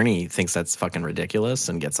 Like Journey thinks that's fucking ridiculous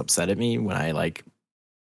and gets upset at me when I like,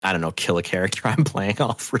 I don't know, kill a character I'm playing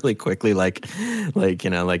off really quickly. Like, you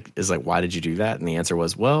know, like, is like, why did you do that? And the answer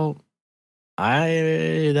was, well,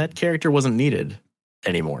 that character wasn't needed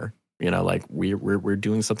anymore. You know, like we're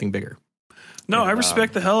doing something bigger. No, and I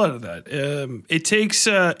respect the hell out of that. It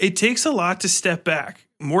takes a lot to step back,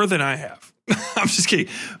 more than I have. I'm just kidding,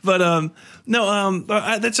 but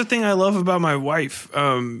that's the thing I love about my wife,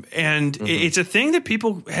 and it's a thing that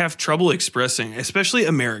people have trouble expressing, especially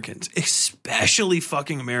Americans, especially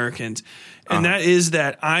fucking Americans, and that is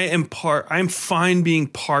that I'm fine being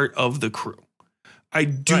part of the crew. I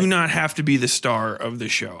do not have to be the star of the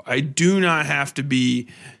show. I do not have to be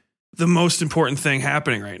the most important thing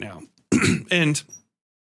happening right now. And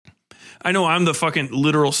I know I'm the fucking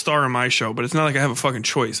literal star of my show, but it's not like I have a fucking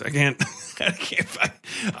choice. I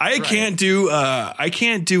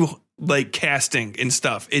can't do like casting and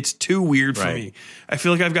stuff. It's too weird for me. I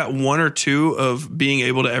feel like I've got one or two of being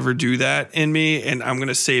able to ever do that in me, and I'm going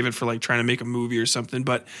to save it for like trying to make a movie or something.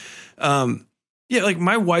 But, yeah, like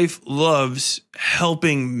my wife loves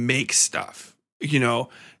helping make stuff, you know,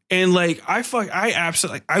 and like I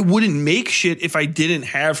absolutely, like, I wouldn't make shit if I didn't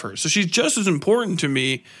have her. So she's just as important to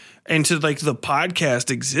me and to like the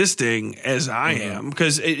podcast existing as I am,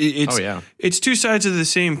 because it's two sides of the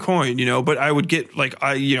same coin, you know. But I would get like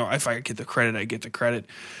if I get the credit, I get the credit,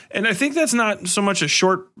 and I think that's not so much a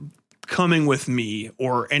shortcoming with me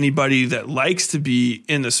or anybody that likes to be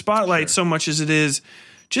in the spotlight so much as it is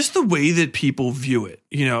just the way that people view it,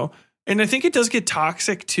 you know. And I think it does get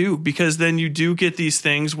toxic too, because then you do get these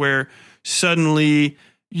things where suddenly,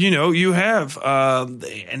 you know, you have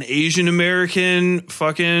an Asian American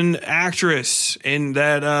fucking actress in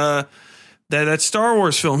that Star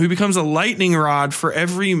Wars film who becomes a lightning rod for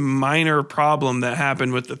every minor problem that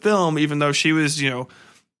happened with the film, even though she was, you know,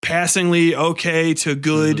 passingly okay to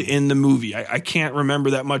good in the movie. I can't remember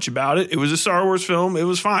that much about it. It was a Star Wars film. It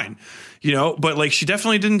was fine, you know, but like she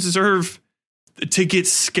definitely didn't deserve to get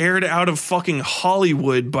scared out of fucking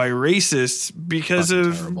Hollywood by racists because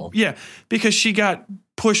because she got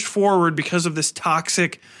pushed forward because of this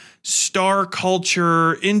toxic star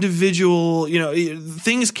culture, individual, you know,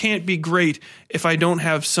 things can't be great if I don't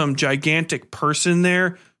have some gigantic person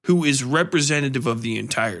there who is representative of the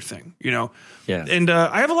entire thing, you know? Yeah. And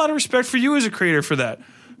I have a lot of respect for you as a creator for that,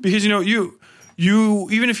 because, you know, you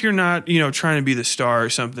even if you're not, you know, trying to be the star or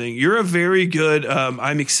something, you're a very good,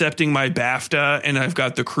 I'm accepting my BAFTA and I've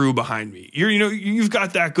got the crew behind me. You've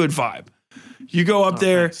got that good vibe. You go up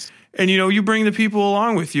there. Thanks. And, you know, you bring the people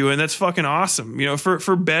along with you, and that's fucking awesome. You know,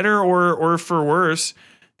 for better or for worse,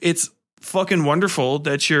 it's fucking wonderful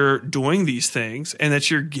that you're doing these things and that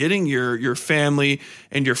you're getting your family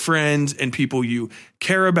and your friends and people you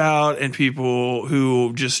care about and people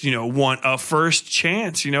who just, you know, want a first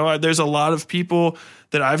chance. You know, there's a lot of people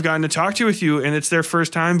that I've gotten to talk to with you, and it's their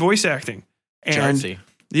first time voice acting. And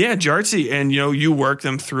yeah, Jartsy. And, you know, you work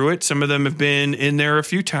them through it. Some of them have been in there a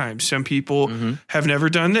few times. Some people have never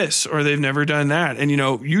done this or they've never done that. And, you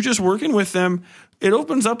know, you just working with them, it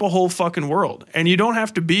opens up a whole fucking world. And you don't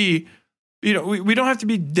have to be, you know, we don't have to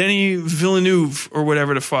be Denny Villeneuve or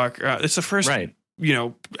whatever the fuck. It's the first, you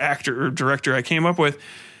know, actor or director I came up with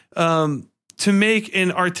to make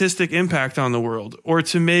an artistic impact on the world, or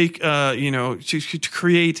to make, you know, to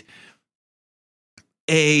create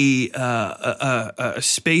a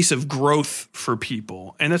space of growth for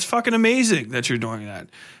people. And it's fucking amazing that you're doing that.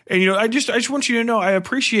 And, you know, I just want you to know, I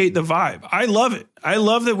appreciate the vibe. I love it. I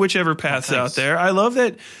love that Witchever Path's out there. I love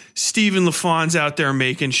that Steven LaFond's out there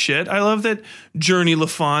making shit. I love that Journey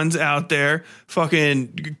LaFond's out there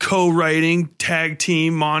fucking co-writing tag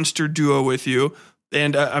team monster duo with you.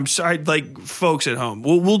 And I'm sorry, like, folks at home,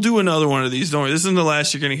 we'll do another one of these. Don't worry, this isn't the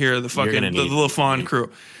last you're going to hear of the fucking the LaFond crew.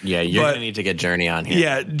 Yeah, you're going to need to get Journey on here.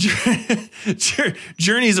 Yeah,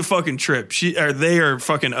 Journey's a fucking trip. They are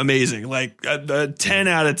fucking amazing. Like a 10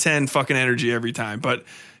 out of 10 fucking energy every time. But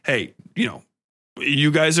hey, you know,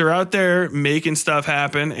 you guys are out there making stuff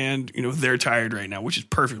happen, and you know they're tired right now, which is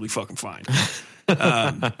perfectly fucking fine.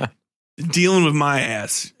 Dealing with my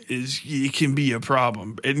ass it can be a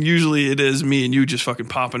problem, and usually it is me and you just fucking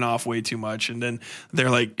popping off way too much, and then they're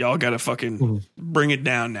like, y'all gotta fucking bring it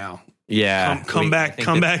down now. Yeah, come back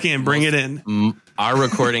in, bring it in. Our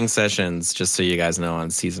recording sessions, just so you guys know,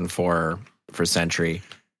 on season 4 for Century,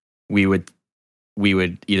 we would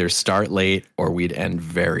either start late or we'd end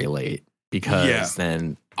very late, because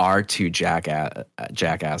then our two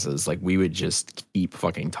jackasses, like, we would just keep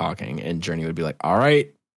fucking talking, and Journey would be like, all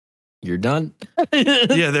right, you're done.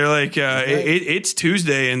 Yeah, they're like, it's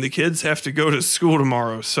Tuesday and the kids have to go to school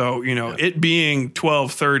tomorrow. So, it being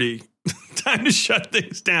 12:30, time to shut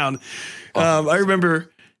things down. I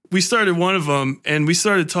remember we started one of them and we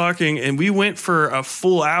started talking and we went for a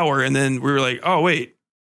full hour. And then we were like, oh, wait,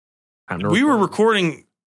 we were recording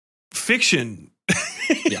fiction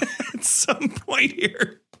at some point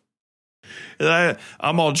here. And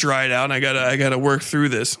I'm all dried out and I gotta work through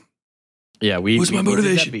this. Yeah, what's my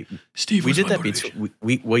motivation? Steve, we did that.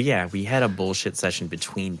 We had a bullshit session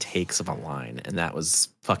between takes of a line, and that was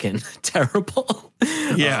fucking terrible.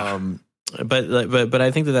 Yeah, but I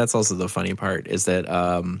think that's also the funny part is that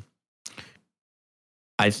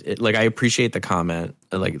I appreciate the comment,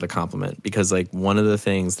 like the compliment, because like one of the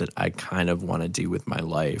things that I kind of want to do with my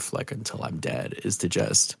life, like until I'm dead, is to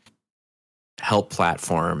just help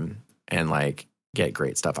platform and like get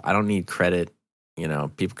great stuff. I don't need credit.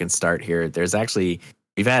 People can start here.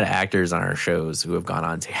 We've had actors on our shows who have gone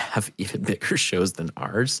on to have even bigger shows than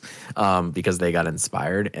ours because they got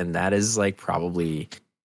inspired. And that is like probably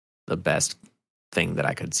the best thing that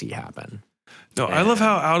I could see happen. No, I love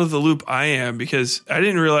how out of the loop I am because I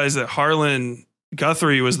didn't realize that Harlan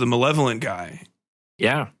Guthrie was the malevolent guy.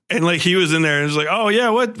 Yeah. And like he was in there and was like, oh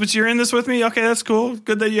yeah, but you're in this with me? Okay, that's cool.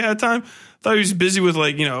 Good that you had time. Thought he was busy with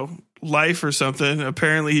like, life or something.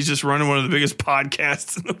 Apparently he's just running one of the biggest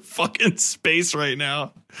podcasts in the fucking space right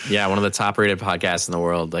now. Yeah, one of the top rated podcasts in the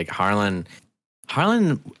world. Like Harlan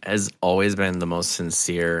has always been the most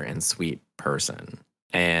sincere and sweet person.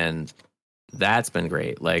 And that's been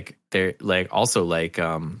great. Like they're like also like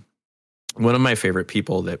one of my favorite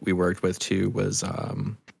people that we worked with too was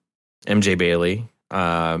MJ Bailey.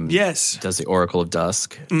 Yes. Does the Oracle of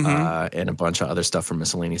Dusk and a bunch of other stuff from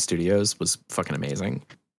Miscellaneous Studios. Was fucking amazing.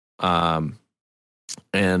 And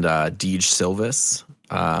Deej Silvis,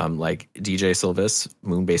 like DJ Silvis,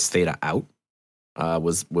 Moonbase Theta Out,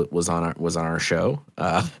 was on our show.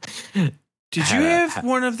 Did you have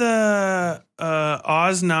one of the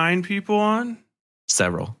Oz 9 people on?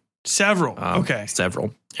 Several. Okay.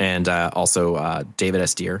 Several. And also David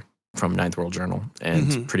S. Deere from Ninth World Journal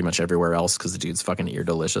and pretty much everywhere else because the dude's fucking ear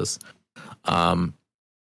delicious.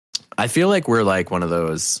 I feel like we're like one of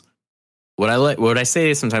those. What I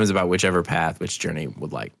say sometimes about Witchever Path, which Journey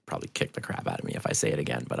would like probably kick the crap out of me if I say it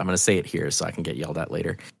again, but I'm going to say it here so I can get yelled at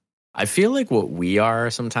later. I feel like what we are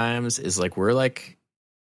sometimes is like we're like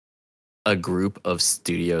a group of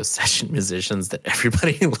studio session musicians that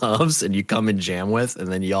everybody loves and you come and jam with, and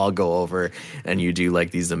then y'all go over and you do like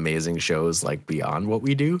these amazing shows like beyond what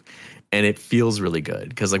we do. And it feels really good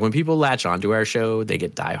because like when people latch onto our show, they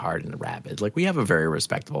get diehard and rabid. Like we have a very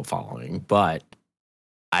respectable following, but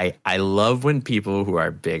I love when people who are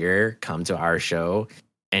bigger come to our show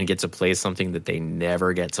and get to play something that they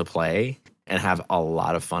never get to play and have a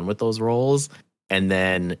lot of fun with those roles. And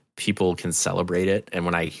then people can celebrate it. And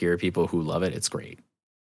when I hear people who love it, it's great.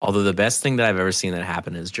 Although the best thing that I've ever seen that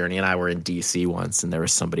happen is Journey and I were in DC once and there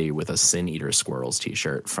was somebody with a Sin Eater Squirrels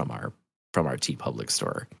t-shirt from our TeePublic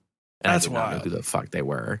store. And that's I did not know wild. who the fuck they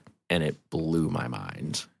were. And it blew my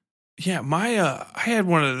mind. Yeah, I had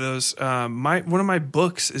one of those. One of my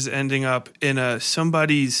books is ending up in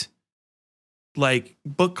somebody's like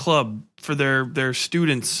book club for their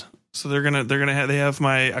students. So they have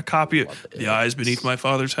a copy of The Eyes Beneath My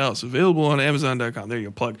Father's House available on Amazon.com. There you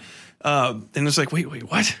go, plug. And it's like, wait,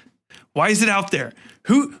 what? Why is it out there?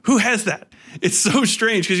 Who has that? It's so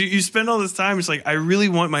strange because you spend all this time. It's like, I really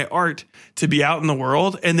want my art to be out in the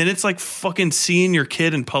world. And then it's like fucking seeing your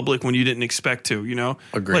kid in public when you didn't expect to,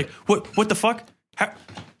 Agreed. Like, what the fuck?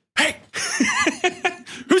 Hey,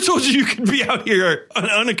 who told you could be out here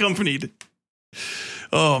unaccompanied?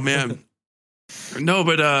 Oh man. No,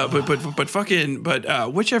 but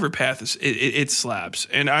Whichever Path is, it slaps.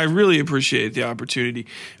 And I really appreciate the opportunity.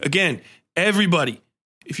 Again, everybody,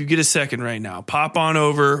 if you get a second right now, pop on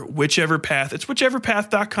over Whichever Path. It's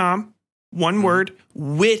whicheverpath.com. One word.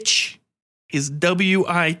 Witch is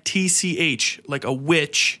WITCH, like a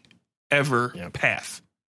witch ever path.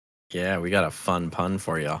 Yeah, we got a fun pun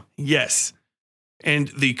for you. Yes. And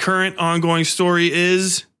the current ongoing story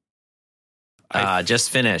is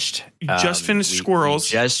just finished.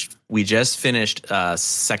 Squirrels. We just finished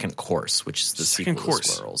second course, which is the second sequel course.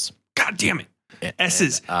 To Squirrels. God damn it.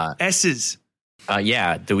 S's. S's.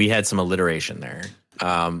 Yeah, we had some alliteration there.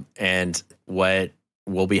 And what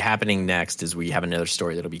will be happening next is we have another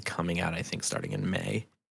story that'll be coming out, I think, starting in May.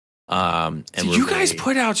 And you guys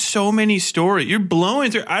put out so many stories. You're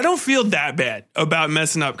blowing through. I don't feel that bad about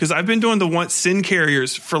messing up because I've been doing the Sin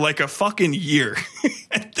Carriers for like a fucking year.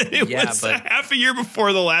 And then it was half a year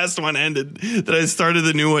before the last one ended that I started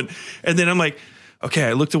the new one. And then I'm like, okay,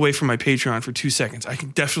 I looked away from my Patreon for 2 seconds. I can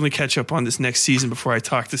definitely catch up on this next season before I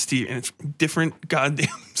talk to Steve. And it's a different goddamn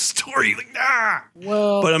story. Like,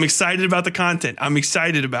 Well, but I'm excited about the content. I'm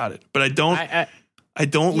excited about it. But I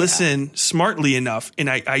don't listen smartly enough. And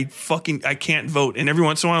I can't vote. And every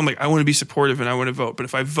once in a while, I'm like, I want to be supportive and I want to vote. But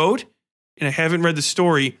if I vote and I haven't read the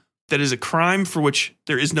story, that is a crime for which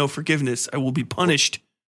there is no forgiveness. I will be punished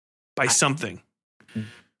by something.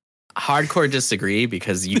 Hardcore disagree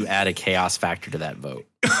because you add a chaos factor to that vote.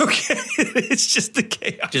 Okay, it's just the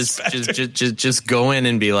chaos factor. Just go in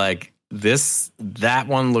and be like, that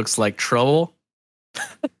one looks like trouble.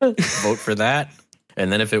 Vote for that. And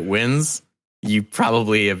then if it wins, you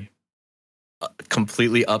probably have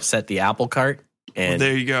completely upset the apple cart. And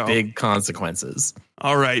there you go. Big consequences.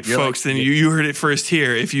 All right, folks. Then you heard it first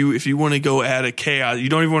here. If you want to go add a chaos, you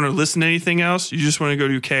don't even want to listen to anything else. You just want to go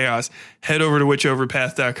do chaos. Head over to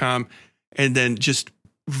witcheverpath.com and then just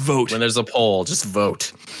vote. When there's a poll, just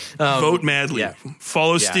vote. Vote madly. Yeah.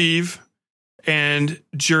 Follow Steve and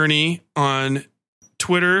Journey on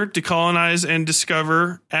Twitter. Decolonize and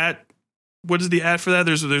discover at. What is the at for that?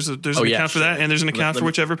 There's an account for that, and there's an account for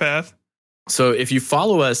Whichever Path. So if you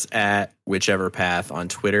follow us at Whichever Path on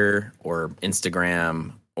Twitter or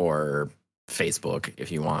Instagram or Facebook,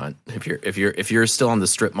 if you want, if you're still on the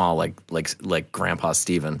strip mall like Grandpa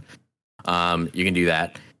Steven, you can do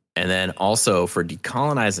that. And then also for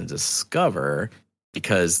Decolonize and Discover,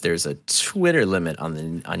 because there's a Twitter limit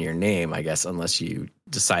on your name, I guess, unless you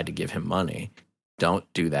decide to give him money.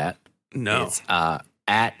 Don't do that. No. It's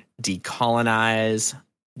at Decolonize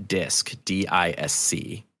Disc,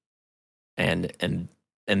 DISC. And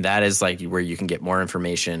that is like where you can get more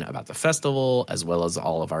information about the festival, as well as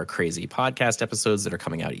all of our crazy podcast episodes that are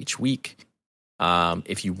coming out each week.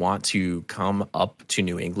 If you want to come up to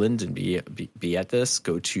New England and be at this,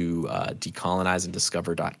 go to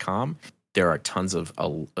decolonizeanddiscover.com. There are tons of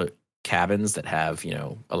cabins that have,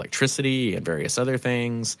 electricity and various other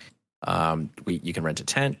things. You can rent a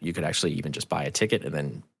tent. You could actually even just buy a ticket and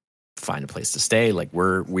then find a place to stay. Like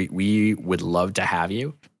we would love to have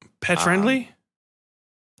you. Pet friendly?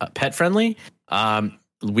 Pet friendly.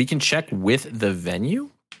 We can check with the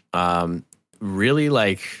venue. Really,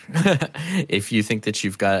 like, if you think that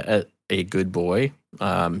you've got a good boy,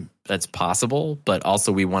 that's possible. But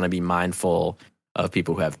also, we want to be mindful of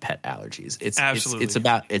people who have pet allergies. Absolutely. It's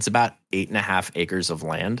about 8.5 acres of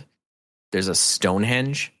land. There's a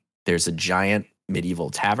Stonehenge. There's a giant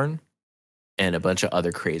medieval tavern, and a bunch of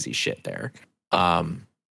other crazy shit there.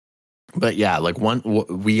 But yeah, like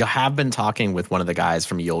we have been talking with one of the guys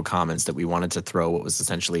from Ye Olde Commons that we wanted to throw what was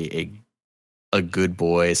essentially a good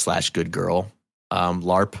boy / good girl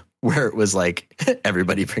LARP, where it was like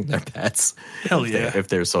everybody bring their pets. Hell yeah, if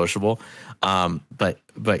they're sociable.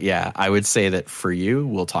 But yeah, I would say that for you,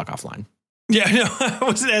 we'll talk offline. Yeah, no, I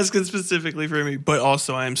wasn't asking specifically for me, but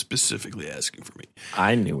also I am specifically asking for me.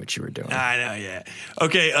 I knew what you were doing. I know, yeah.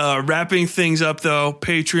 Okay, wrapping things up, though,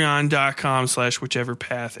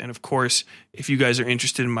 patreon.com/whicheverpath. And, of course, if you guys are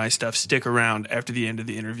interested in my stuff, stick around after the end of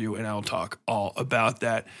the interview, and I'll talk all about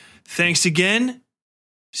that. Thanks again,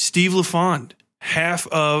 Steve LaFond, half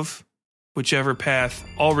of Whichever Path.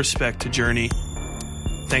 All respect to Journey.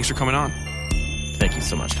 Thanks for coming on. Thank you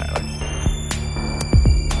so much, Tyler.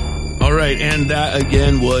 All right, and that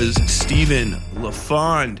again was Steven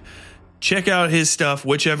LaFond. Check out his stuff,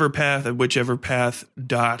 Whichever Path at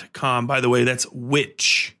whicheverpath.com. By the way, that's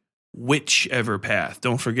Whichever Path.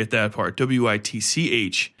 Don't forget that part.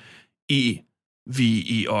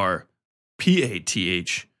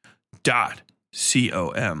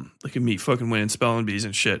 WITCHEVERPATH.com. Look at me fucking winning spelling bees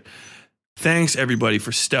and shit. Thanks, everybody,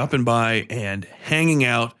 for stopping by and hanging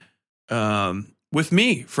out with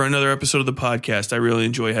me for another episode of the podcast. I really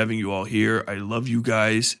enjoy having you all here. I love you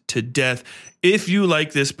guys to death. If you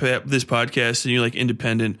like this podcast and you like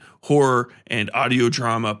independent horror and audio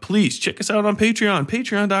drama, please check us out on Patreon,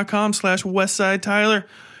 patreon.com/WestsideTyler.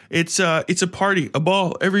 It's a party, a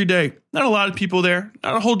ball every day. Not a lot of people there,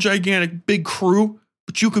 not a whole gigantic big crew,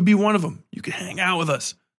 but you could be one of them. You could hang out with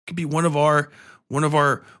us. You could be one of our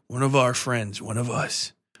friends, one of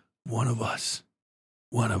us.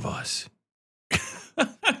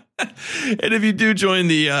 And if you do join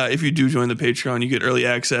the Patreon, you get early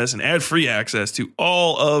access and ad-free access to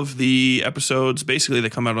all of the episodes. Basically, they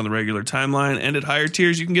come out on the regular timeline, and at higher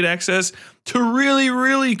tiers, you can get access to really,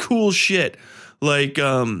 really cool shit like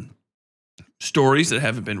stories that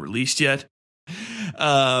haven't been released yet.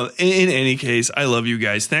 In any case, I love you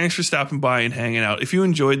guys. Thanks for stopping by and hanging out. If you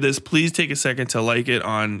enjoyed this, please take a second to like it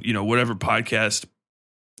on whatever podcast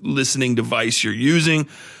listening device you're using.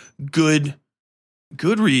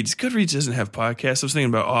 Goodreads doesn't have podcasts. I was thinking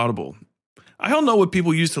about Audible. I don't know what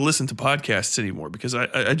people use to listen to podcasts anymore because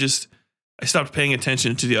I stopped paying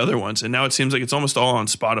attention to the other ones, and now it seems like it's almost all on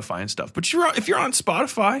Spotify and stuff. But if you're on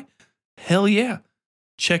Spotify, hell yeah,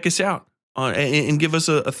 check us out and give us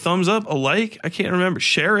a thumbs up, a like. I can't remember.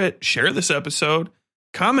 Share it. Share this episode.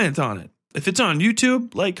 Comment on it. If it's on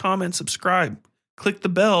YouTube, like, comment, subscribe, click the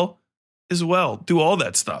bell as well. Do all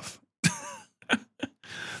that stuff.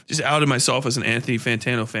 Just outed myself as an Anthony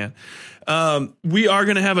Fantano fan. We are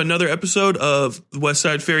going to have another episode of West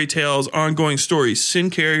Side Fairy Tales Ongoing Stories, Sin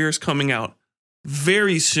Carriers, coming out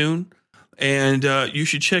very soon. And you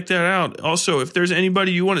should check that out. Also, if there's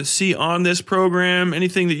anybody you want to see on this program,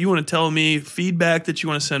 anything that you want to tell me, feedback that you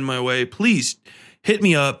want to send my way, please hit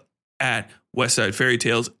me up at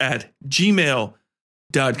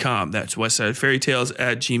westsidefairytales@gmail.com. That's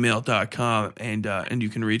westsidefairytales@gmail.com. And you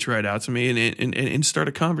can reach right out to me and start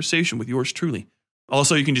a conversation with yours truly.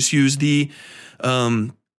 Also, you can just use the, how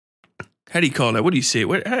do you call that? What do you say?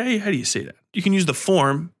 How do you say that? You can use the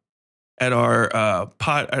form at our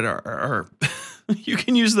you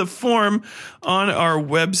can use the form on our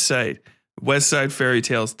website,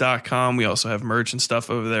 westsidefairytales.com. We also have merch and stuff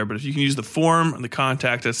over there. But if you can use the form and the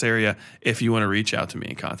contact us area if you want to reach out to me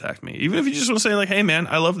and contact me. Even if you just want to say like, hey, man,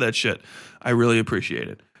 I love that shit. I really appreciate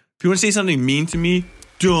it. If you want to say something mean to me,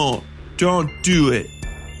 don't do it.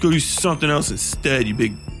 Go do something else instead, you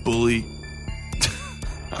big bully.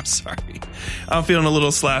 I'm sorry. I'm feeling a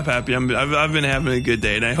little slap happy. I've been having a good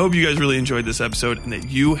day, and I hope you guys really enjoyed this episode and that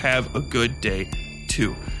you have a good day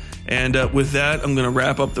too. And with that, I'm going to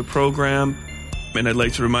wrap up the program. And I'd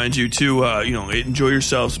like to remind you to, enjoy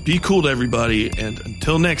yourselves, be cool to everybody, and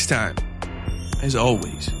until next time, as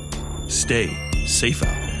always, stay safe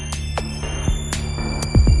out.